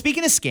 Oh,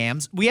 speaking of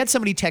scams, we had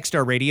somebody text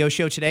our radio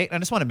show today, and I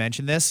just want to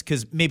mention this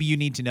because maybe you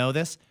need to know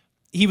this.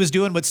 He was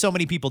doing what so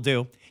many people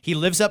do. He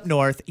lives up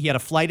north. He had a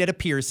flight out of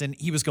Pearson.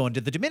 He was going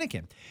to the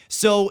Dominican.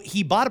 So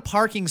he bought a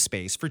parking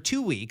space for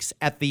 2 weeks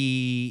at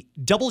the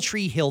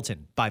Doubletree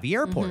Hilton by the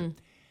airport.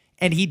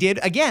 And he did,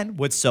 again,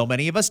 what so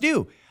many of us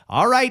do.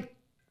 All right,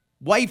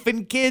 wife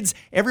and kids,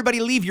 everybody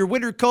leave your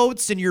winter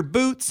coats and your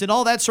boots and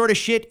all that sort of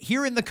shit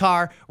here in the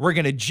car. We're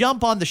going to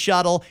jump on the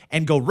shuttle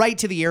and go right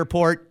to the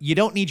airport. You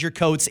don't need your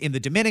coats in the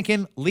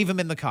Dominican. Leave them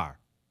in the car.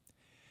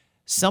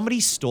 Somebody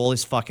stole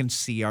his fucking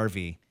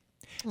CRV.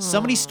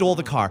 Somebody stole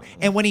the car.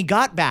 And when he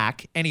got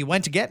back and he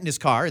went to get in his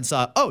car and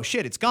saw, oh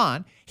shit, it's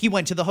gone, he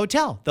went to the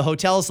hotel. The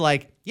hotel's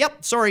like,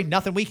 yep, sorry,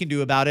 nothing we can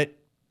do about it.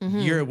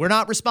 We're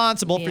not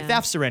responsible for Yeah.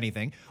 thefts or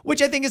anything,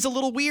 which I think is a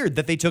little weird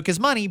that they took his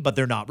money, but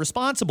they're not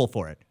responsible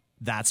for it.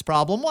 That's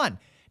problem one.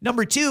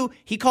 Number two,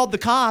 he called the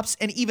cops,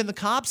 and even the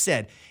cops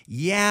said,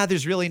 yeah,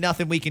 there's really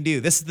nothing we can do.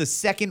 This is the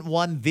second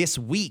one this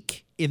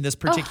week in this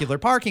particular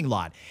parking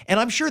lot. And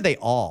I'm sure they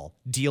all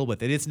deal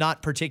with it. It's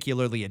not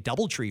particularly a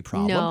Doubletree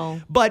problem.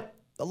 No. But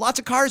lots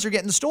of cars are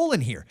getting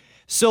stolen here.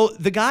 So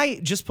the guy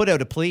just put out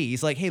a plea.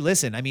 He's like, hey,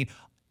 listen, I mean,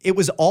 it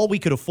was all we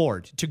could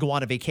afford to go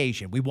on a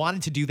vacation. We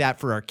wanted to do that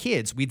for our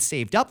kids. We'd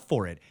saved up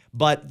for it.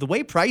 But the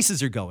way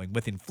prices are going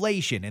with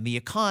inflation and the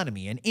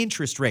economy and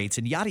interest rates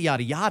and yada,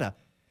 yada, yada,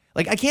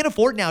 like I can't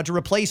afford now to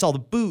replace all the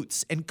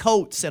boots and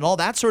coats and all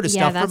that sort of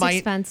Yeah, stuff that's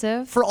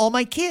expensive. for all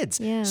my kids.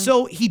 Yeah.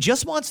 So he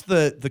just wants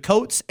the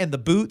coats and the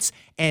boots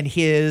and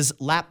his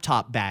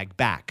laptop bag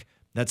back.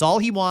 That's all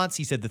he wants.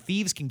 He said the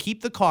thieves can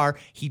keep the car.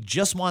 He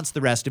just wants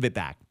the rest of it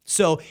back.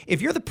 So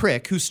if you're the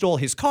prick who stole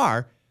his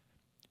car,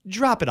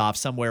 drop it off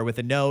somewhere with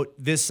a note.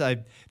 This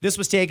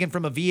was taken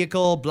from a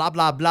vehicle, blah,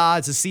 blah, blah.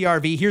 It's a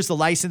CRV. Here's the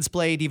license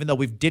plate, even though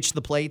we've ditched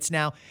the plates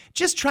now.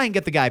 Just try and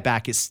get the guy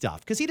back his stuff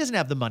because he doesn't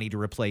have the money to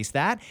replace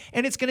that.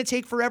 And it's going to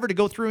take forever to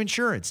go through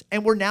insurance.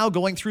 And we're now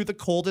going through the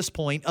coldest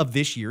point of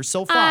this year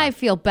so far. I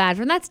feel bad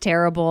for him. That's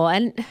terrible.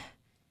 And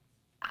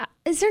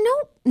is there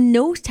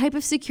no type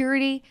of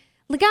security?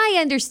 Like, I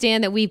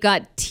understand that we've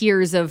got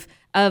tiers of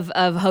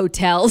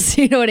hotels,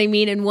 you know what I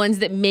mean, and ones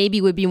that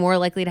maybe would be more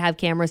likely to have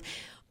cameras.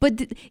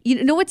 But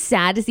you know what's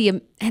sad is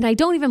and I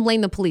don't even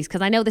blame the police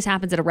because I know this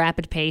happens at a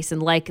rapid pace.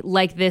 And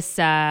like this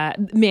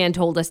man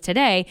told us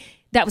today,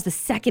 that was the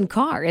second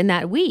car in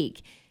that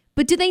week.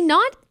 But do they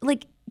not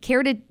like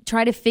care to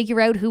try to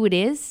figure out who it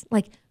is?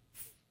 Like,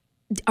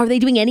 are they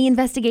doing any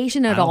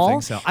investigation at all? I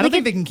don't think so. I don't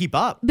think they can keep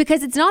up.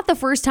 Because it's not the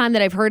first time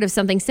that I've heard of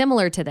something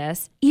similar to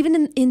this,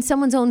 even in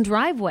someone's own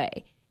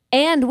driveway.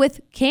 And with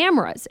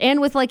cameras.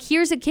 And with like,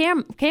 here's a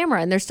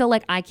camera. And they're still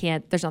like,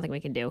 there's nothing we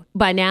can do.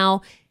 By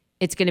now,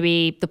 it's going to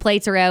be, the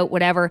plates are out,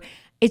 whatever.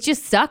 It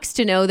just sucks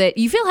to know that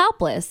you feel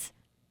helpless.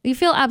 You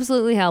feel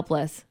absolutely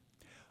helpless.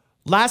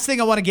 Last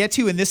thing I want to get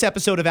to in this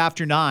episode of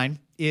After 9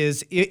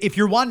 is if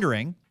you're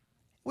wondering,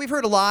 we've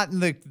heard a lot in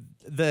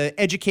the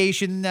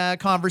education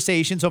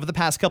conversations over the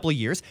past couple of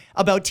years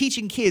about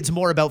teaching kids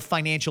more about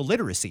financial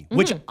literacy,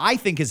 which I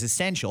think is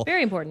essential.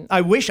 Very important.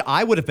 I wish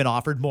I would have been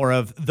offered more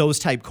of those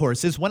type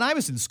courses when I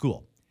was in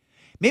school.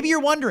 Maybe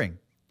you're wondering,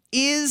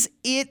 is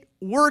it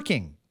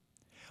working?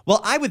 Well,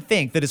 I would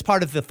think that as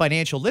part of the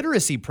financial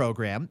literacy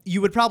program,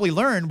 you would probably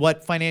learn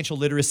what financial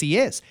literacy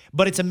is.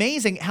 But it's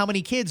amazing how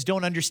many kids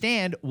don't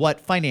understand what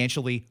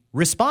financially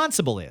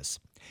responsible is.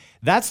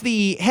 That's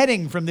the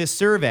heading from this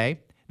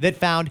survey that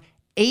found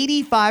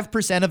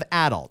 85% of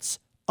adults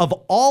of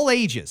all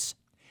ages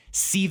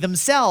see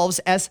themselves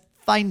as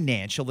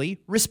financially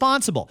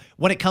responsible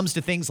when it comes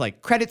to things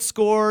like credit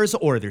scores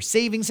or their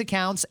savings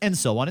accounts and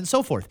so on and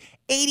so forth.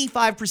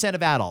 85%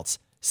 of adults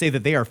say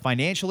that they are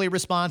financially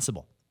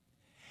responsible.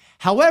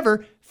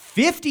 However,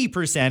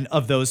 50%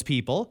 of those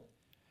people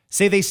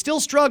say they still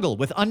struggle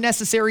with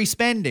unnecessary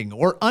spending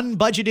or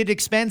unbudgeted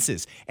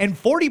expenses, and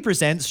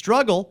 40%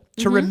 struggle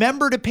to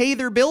remember to pay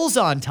their bills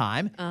on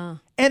time,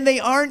 and they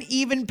aren't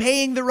even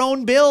paying their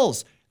own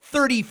bills.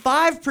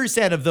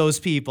 35% of those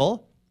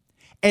people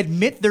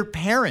admit their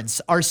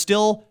parents are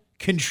still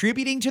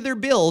contributing to their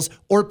bills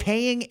or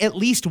paying at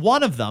least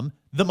one of them,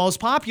 the most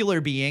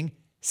popular being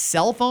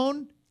cell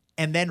phone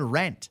and then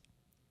rent.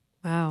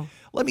 Wow.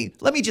 Let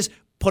me just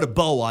put a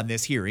bow on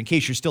this here in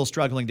case you're still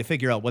struggling to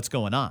figure out what's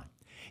going on.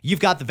 You've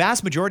got the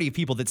vast majority of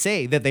people that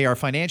say that they are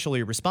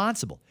financially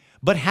responsible,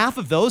 but half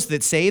of those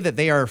that say that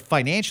they are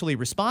financially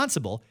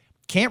responsible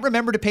can't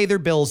remember to pay their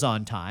bills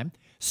on time.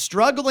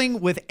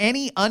 struggling with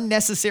any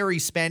unnecessary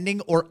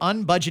spending or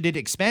unbudgeted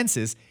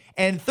expenses,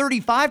 and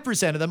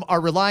 35% of them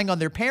are relying on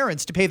their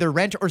parents to pay their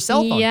rent or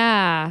cell phone.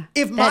 Yeah.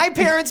 If my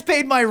parents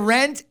paid my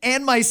rent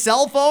and my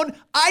cell phone,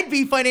 I'd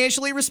be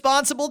financially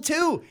responsible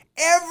too.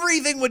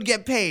 Everything would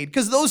get paid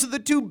because those are the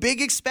two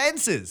big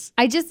expenses.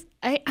 I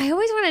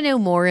always want to know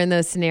more in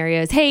those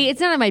scenarios. Hey, it's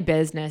none of my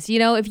business. You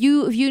know, if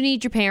you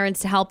need your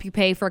parents to help you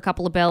pay for a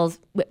couple of bills,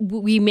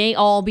 we may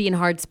all be in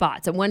hard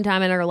spots at one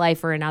time in our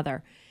life or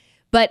another.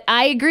 But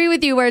I agree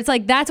with you where it's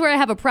like, that's where I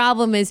have a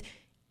problem is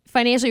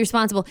financially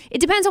responsible.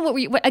 It depends on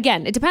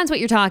it depends what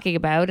you're talking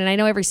about. And I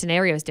know every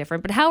scenario is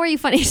different, but how are you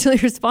financially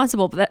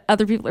responsible that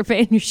other people are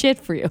paying your shit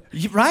for you?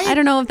 Right? I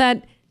don't know if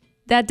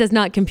that does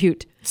not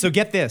compute. So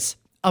get this.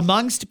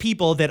 Amongst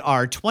people that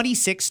are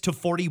 26 to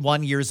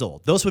 41 years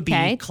old, those would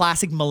be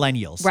classic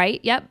millennials. Right,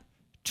 yep.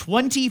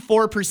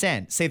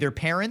 24% say their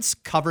parents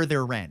cover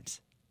their rent.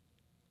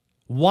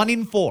 1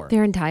 in 4.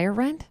 Their entire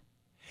rent?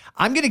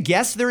 I'm going to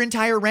guess their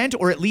entire rent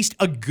or at least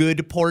a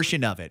good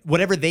portion of it.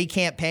 Whatever they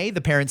can't pay, the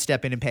parents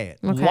step in and pay it.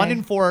 Okay. 1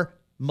 in 4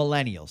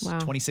 millennials, Wow.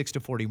 26 to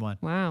 41.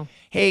 Wow.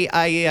 Hey,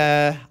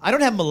 I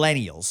don't have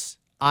millennials.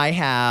 I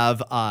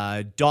have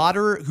a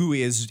daughter who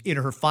is in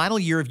her final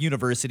year of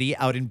university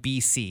out in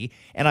BC,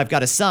 and I've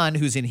got a son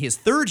who's in his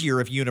 3rd year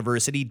of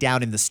university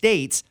down in the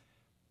States.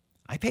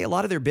 I pay a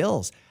lot of their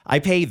bills. I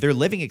pay their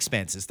living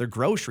expenses, their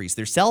groceries,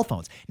 their cell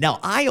phones. Now,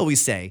 I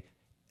always say,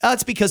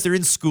 it's because they're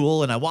in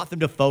school and I want them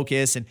to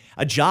focus and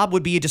a job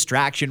would be a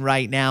distraction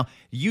right now.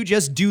 You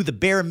just do the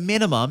bare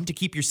minimum to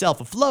keep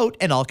yourself afloat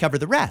and I'll cover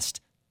the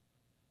rest.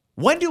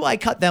 When do I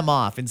cut them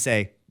off and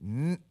say,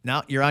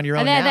 no, you're on your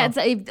own now?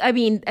 I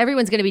mean,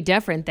 everyone's going to be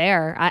different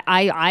there.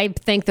 I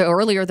think the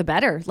earlier the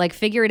better. Like,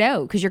 figure it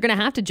out because you're going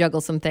to have to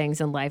juggle some things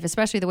in life,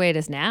 especially the way it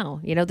is now.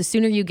 You know, the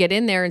sooner you get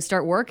in there and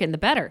start working, the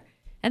better.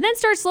 And then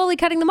start slowly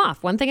cutting them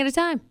off, one thing at a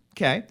time.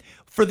 Okay.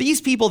 For these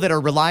people that are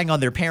relying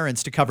on their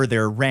parents to cover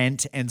their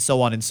rent and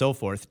so on and so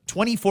forth,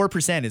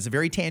 24% is a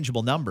very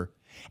tangible number.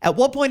 At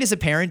what point as a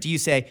parent do you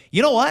say,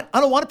 you know what? I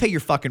don't want to pay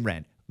your fucking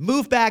rent.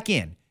 Move back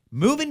in.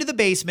 Move into the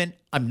basement.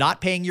 I'm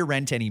not paying your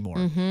rent anymore.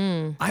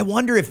 Mm-hmm. I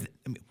wonder if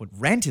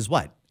rent is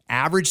what?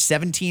 Average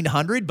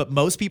 $1,700, but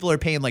most people are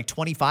paying like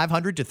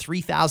 $2,500 to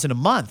 $3,000 a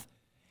month.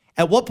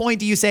 At what point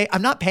do you say,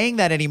 I'm not paying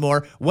that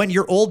anymore when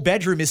your old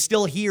bedroom is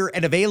still here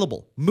and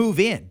available? Move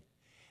in.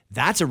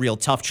 That's a real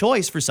tough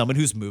choice for someone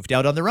who's moved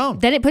out on their own.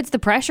 Then it puts the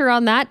pressure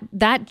on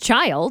that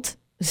child,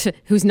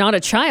 who's not a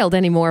child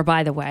anymore,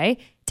 by the way,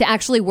 to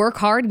actually work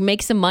hard,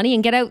 make some money,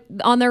 and get out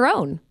on their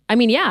own. I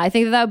mean, yeah, I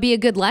think that would be a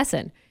good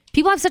lesson.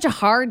 People have such a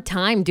hard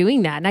time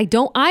doing that, and I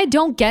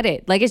don't get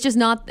it. Like, it's just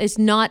not.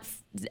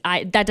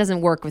 That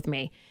doesn't work with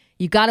me.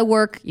 You got to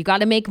work. You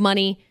got to make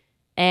money.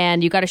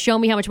 And you got to show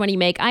me how much money you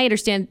make. I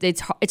understand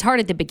it's hard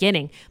at the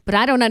beginning, but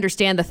I don't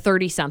understand the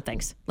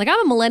 30-somethings. Like, I'm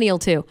a millennial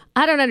too.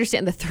 I don't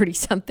understand the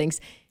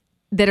 30-somethings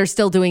that are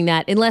still doing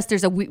that unless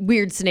there's a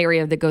weird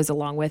scenario that goes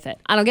along with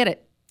it. I don't get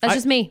it. That's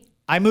just me.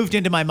 I moved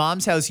into my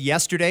mom's house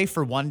yesterday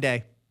for 1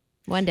 day.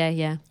 1 day,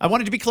 yeah. I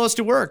wanted to be close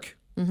to work.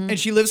 Mm-hmm. And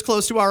she lives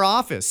close to our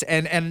office.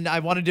 And I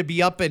wanted to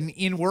be up and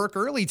in work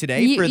early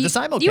today for the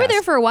simulcast. You were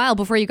there for a while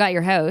before you got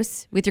your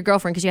house with your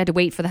girlfriend because you had to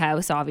wait for the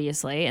house,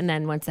 obviously. And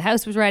then once the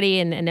house was ready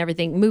and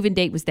everything, move-in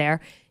date was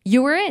there,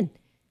 you were in.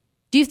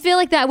 Do you feel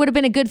like that would have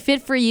been a good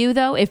fit for you,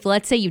 though, if,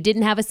 let's say, you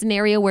didn't have a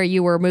scenario where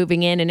you were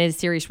moving in a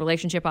serious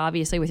relationship,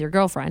 obviously, with your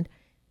girlfriend?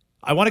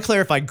 I want to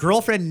clarify,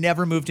 girlfriend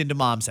never moved into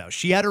mom's house.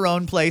 She had her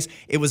own place.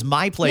 It was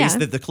my place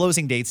that the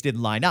closing dates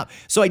didn't line up.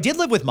 So I did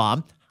live with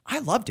mom. I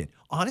loved it.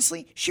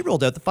 Honestly, she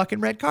rolled out the fucking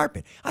red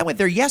carpet. I went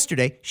there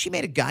yesterday. She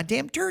made a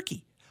goddamn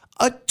turkey.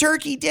 A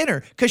turkey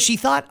dinner because she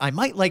thought I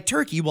might like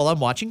turkey while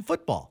I'm watching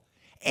football.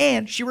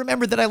 And she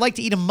remembered that I like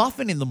to eat a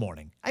muffin in the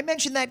morning. I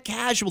mentioned that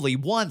casually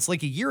once,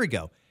 like a year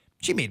ago.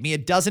 She made me a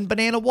dozen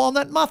banana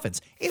walnut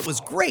muffins. It was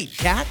great,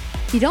 Kat.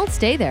 If you don't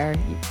stay there,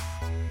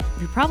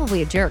 you're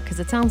probably a jerk because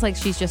it sounds like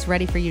she's just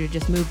ready for you to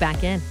just move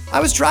back in. I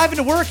was driving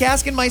to work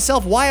asking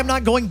myself why I'm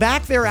not going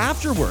back there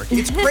after work.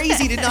 It's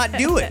crazy to not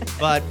do it,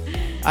 but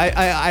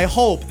I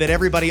hope that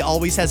everybody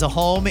always has a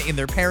home in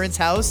their parents'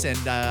 house, and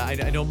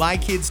I know my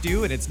kids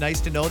do, and it's nice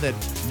to know that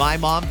my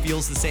mom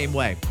feels the same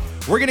way.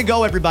 We're going to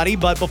go, everybody,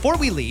 but before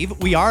we leave,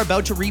 we are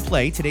about to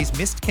replay today's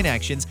Missed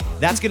Connections.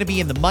 That's going to be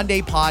in the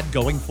Monday pod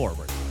going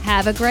forward.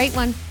 Have a great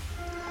one.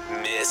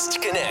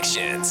 Missed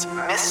Connections.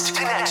 Missed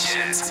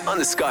Connections on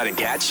the Scott and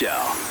Kat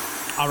Show.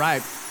 All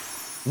right.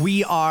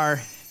 We are...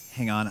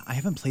 Hang on. I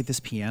haven't played this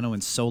piano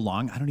in so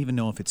long. I don't even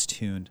know if it's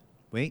tuned.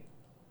 Wait.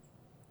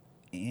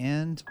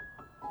 And...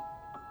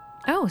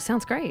 Oh,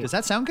 sounds great. Does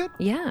that sound good?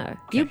 Yeah.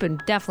 Okay. You've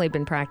definitely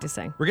been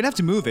practicing. We're going to have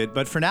to move it,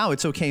 but for now,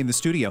 it's okay in the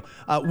studio.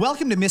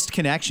 Welcome to Missed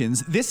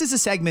Connections. This is a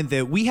segment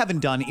that we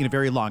haven't done in a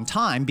very long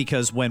time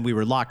because when we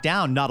were locked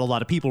down, not a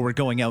lot of people were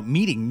going out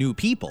meeting new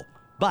people.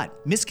 But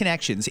Missed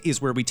Connections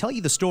is where we tell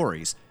you the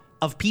stories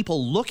of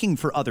people looking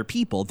for other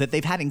people that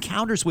they've had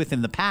encounters with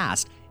in the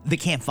past. They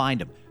can't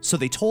find them. So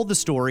they told the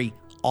story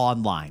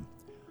online.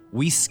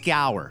 We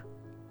scour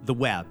the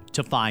web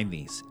to find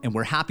these, and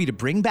we're happy to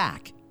bring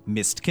back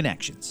Missed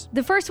Connections.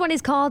 The first one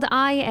is called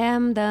I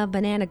Am the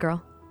Banana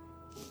Girl.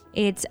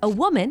 It's a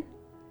woman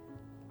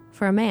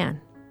for a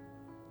man.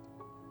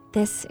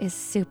 This is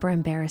super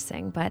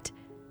embarrassing, but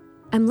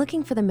I'm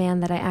looking for the man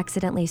that I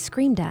accidentally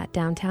screamed at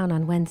downtown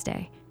on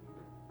Wednesday.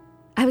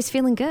 I was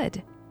feeling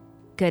good.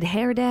 Good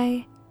hair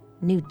day,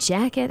 new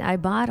jacket I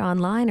bought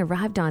online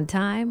arrived on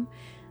time,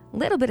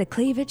 little bit of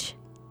cleavage,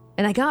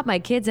 and I got my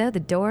kids out the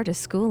door to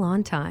school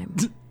on time.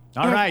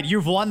 All right,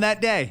 you've won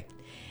that day.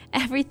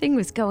 Everything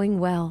was going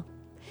well.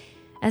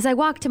 As I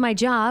walked to my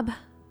job,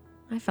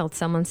 I felt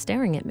someone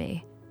staring at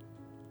me.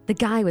 The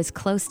guy was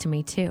close to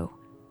me too,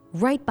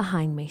 right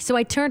behind me, so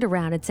I turned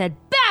around and said,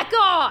 "Back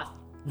off!"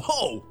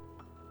 Whoa!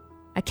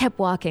 I kept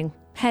walking,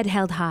 head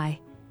held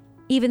high,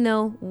 even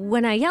though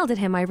when I yelled at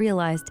him, I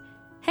realized,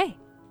 hey,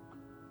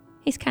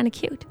 he's kind of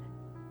cute.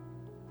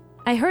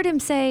 I heard him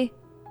say,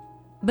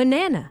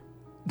 "Banana."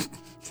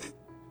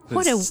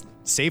 What a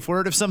safe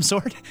word of some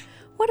sort?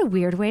 What a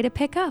weird way to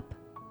pick up.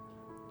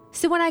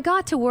 So when I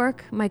got to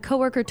work, my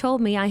coworker told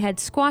me I had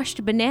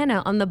squashed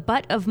banana on the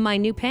butt of my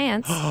new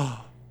pants.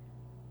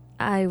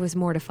 I was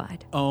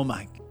mortified. Oh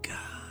my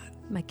God.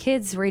 My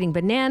kids were eating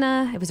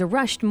banana. It was a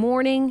rushed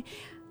morning.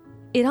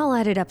 It all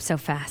added up so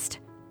fast.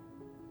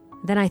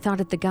 Then I thought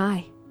of the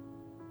guy.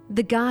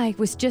 The guy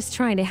was just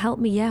trying to help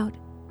me out.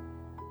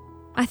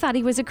 I thought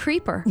he was a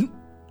creeper.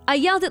 I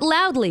yelled it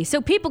loudly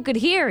so people could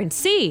hear and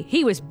see.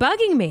 He was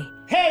bugging me.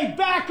 Hey,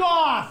 back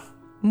off!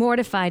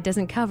 Mortified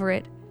doesn't cover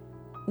it.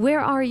 Where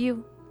are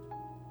you?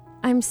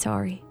 I'm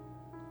sorry.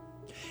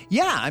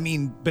 Yeah, I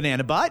mean,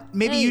 banana butt.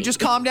 Maybe Hey. you just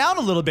calm down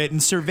a little bit and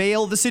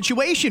surveil the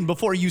situation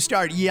before you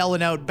start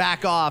yelling out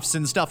back-offs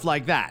and stuff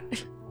like that.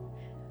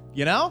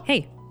 You know?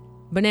 Hey,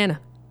 banana.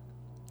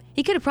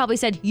 He could have probably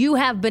said, "You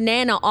have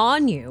banana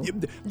on you."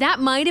 That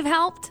might have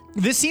helped.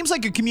 This seems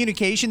like a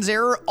communications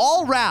error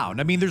all round.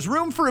 I mean, there's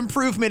room for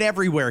improvement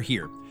everywhere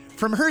here.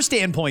 From her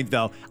standpoint,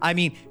 though, I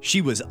mean,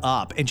 she was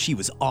up and she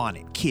was on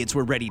it. Kids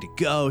were ready to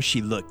go. She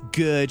looked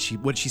good.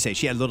 What did she say?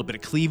 She had a little bit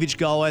of cleavage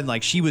going.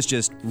 Like, she was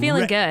just...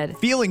 Feeling good.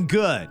 Feeling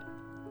good.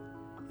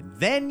 And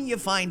then you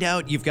find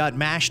out you've got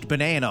mashed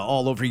banana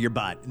all over your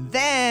butt. And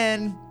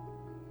then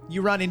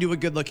you run into a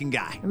good-looking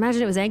guy.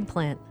 Imagine it was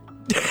eggplant.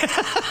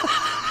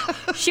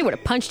 She would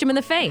have punched him in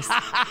the face.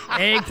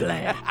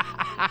 Eggplant.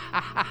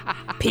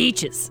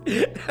 Peaches.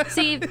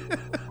 See,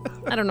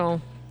 I don't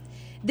know.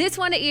 This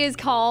one is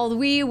called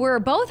We Were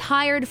Both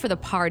Hired for the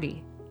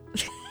Party.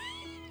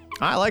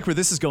 I like where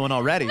this is going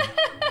already. What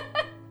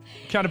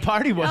kind of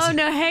party was Oh, it?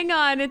 no, hang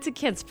on. It's a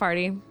kid's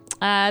party.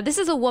 This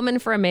is a woman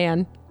for a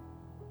man.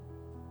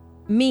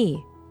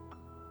 Me.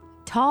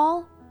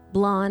 Tall,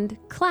 blonde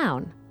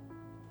clown.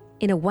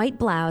 In a white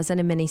blouse and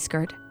a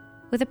miniskirt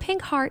with a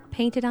pink heart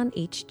painted on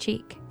each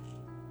cheek.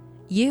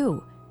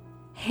 You.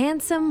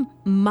 Handsome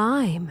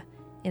mime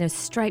in a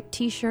striped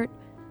t-shirt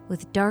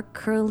with dark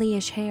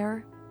curly-ish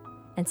hair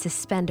and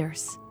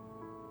suspenders.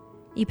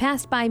 You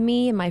passed by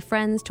me and my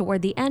friends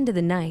toward the end of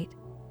the night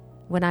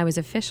when I was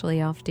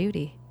officially off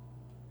duty.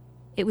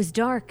 It was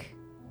dark,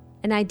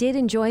 and I did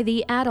enjoy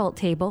the adult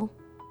table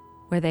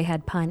where they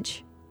had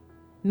punch.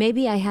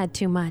 Maybe I had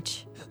too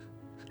much.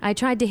 I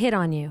tried to hit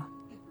on you.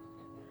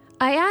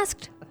 I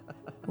asked,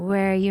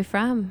 "Where are you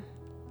from?"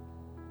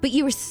 But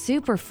you were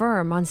super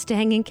firm on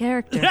staying in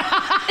character.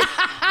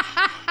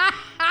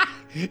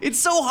 It's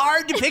so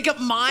hard to pick up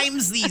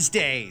mimes these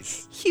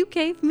days. You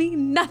gave me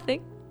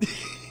nothing.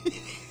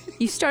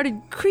 You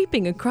started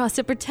creeping across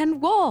a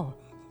pretend wall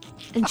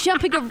and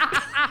jumping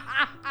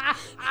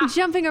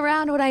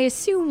around what I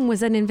assume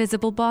was an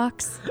invisible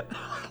box.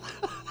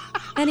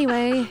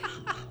 Anyway,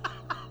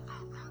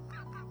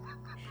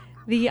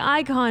 the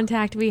eye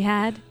contact we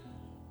had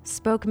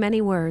spoke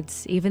many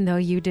words, even though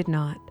you did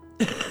not.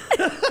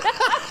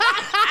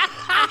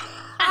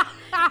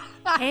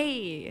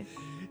 Hey.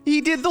 He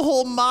did the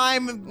whole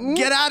mime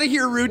get out of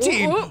here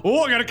routine.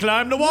 Oh, I gotta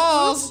climb the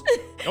walls.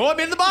 Oh, I'm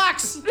in the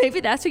box. Maybe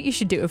that's what you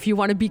should do if you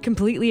want to be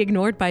completely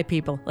ignored by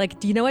people.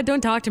 Like, you know what? Don't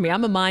talk to me.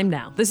 I'm a mime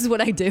now. This is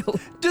what I do.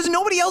 Does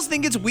nobody else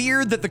think it's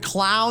weird that the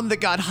clown that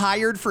got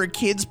hired for a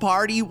kid's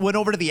party went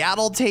over to the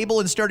adult table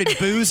and started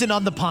boozing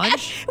on the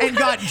punch and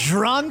got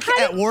drunk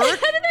at work?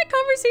 How did that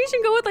conversation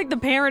go with like the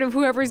parent of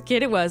whoever's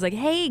kid it was? Like,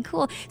 hey,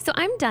 cool. So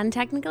I'm done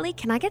technically.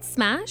 Can I get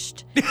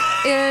smashed?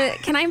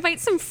 Can I invite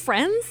some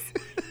friends?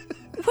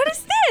 What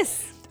is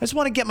this? I just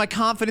want to get my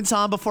confidence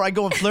on before I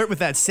go and flirt with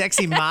that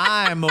sexy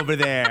mime over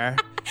there.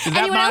 That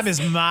Anyone mime else-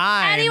 is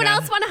mine. Anyone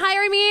else want to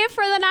hire me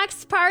for the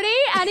next party?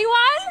 Anyone?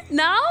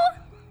 No?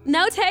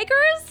 No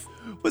takers?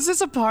 Was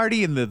this a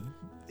party in the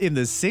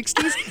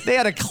 60s? They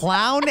had a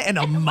clown and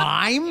a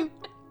mime?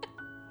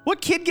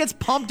 What kid gets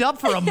pumped up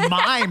for a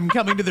mime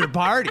coming to their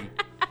party?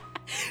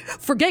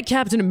 Forget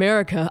Captain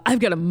America. I've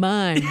got a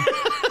mime.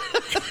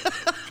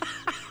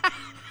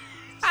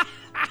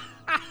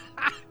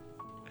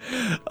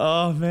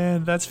 Oh,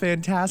 man, that's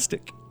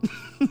fantastic.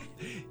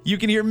 You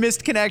can hear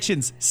Missed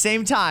Connections,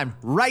 same time,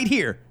 right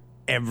here,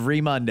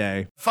 every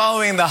Monday.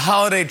 Following the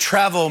holiday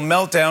travel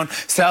meltdown,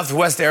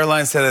 Southwest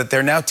Airlines said that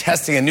they're now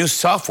testing a new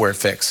software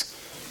fix.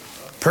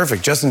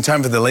 Perfect, just in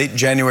time for the late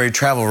January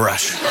travel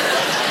rush.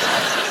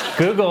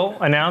 Google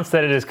announced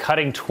that it is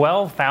cutting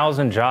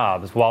 12,000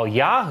 jobs, while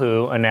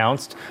Yahoo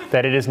announced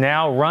that it is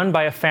now run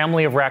by a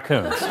family of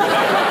raccoons. Hey,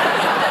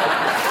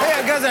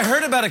 guys, I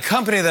heard about a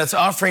company that's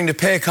offering to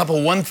pay a couple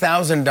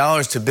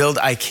 $1,000 to build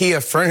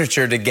IKEA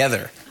furniture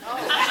together.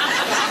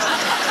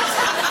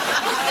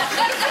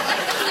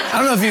 I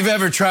don't know if you've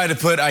ever tried to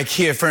put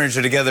IKEA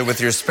furniture together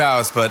with your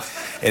spouse, but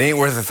it ain't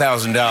worth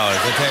 $1,000, I'll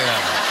tell you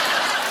that.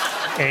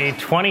 A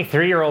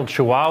 23-year-old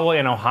Chihuahua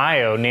in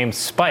Ohio named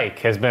Spike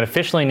has been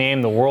officially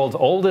named the world's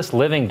oldest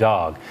living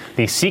dog.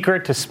 The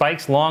secret to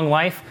Spike's long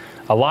life?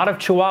 A lot of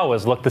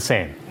Chihuahuas look the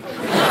same.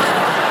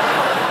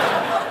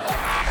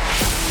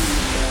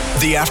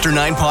 The After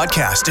 9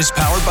 podcast is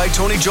powered by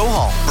Tony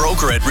Johal,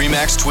 broker at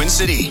RE/MAX Twin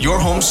City. Your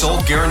home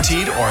sold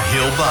guaranteed or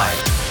he'll buy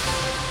it.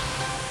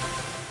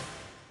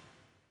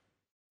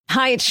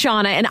 Hi, it's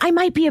Shauna, and I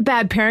might be a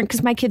bad parent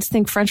because my kids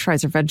think French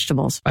fries are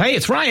vegetables. Hey,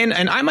 it's Ryan,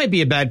 and I might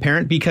be a bad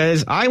parent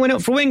because I went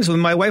out for wings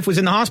when my wife was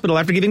in the hospital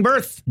after giving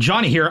birth.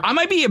 Johnny here. I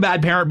might be a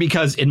bad parent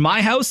because in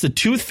my house, the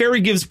tooth fairy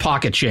gives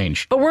pocket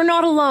change. But we're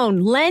not alone.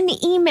 Len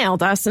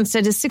emailed us and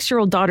said his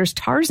 6-year-old daughter's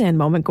Tarzan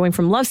moment going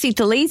from love seat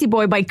to lazy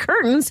boy by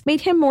curtains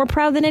made him more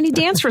proud than any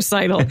dance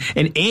recital.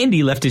 And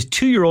Andy left his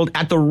 2-year-old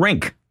at the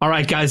rink. All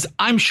right, guys,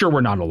 I'm sure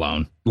we're not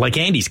alone. Like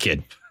Andy's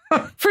kid.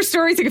 For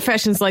stories and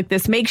confessions like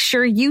this, make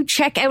sure you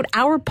check out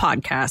our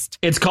podcast.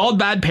 It's called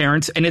Bad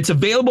Parents, and it's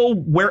available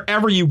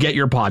wherever you get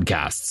your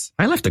podcasts.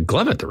 I left a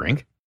glove at the rink.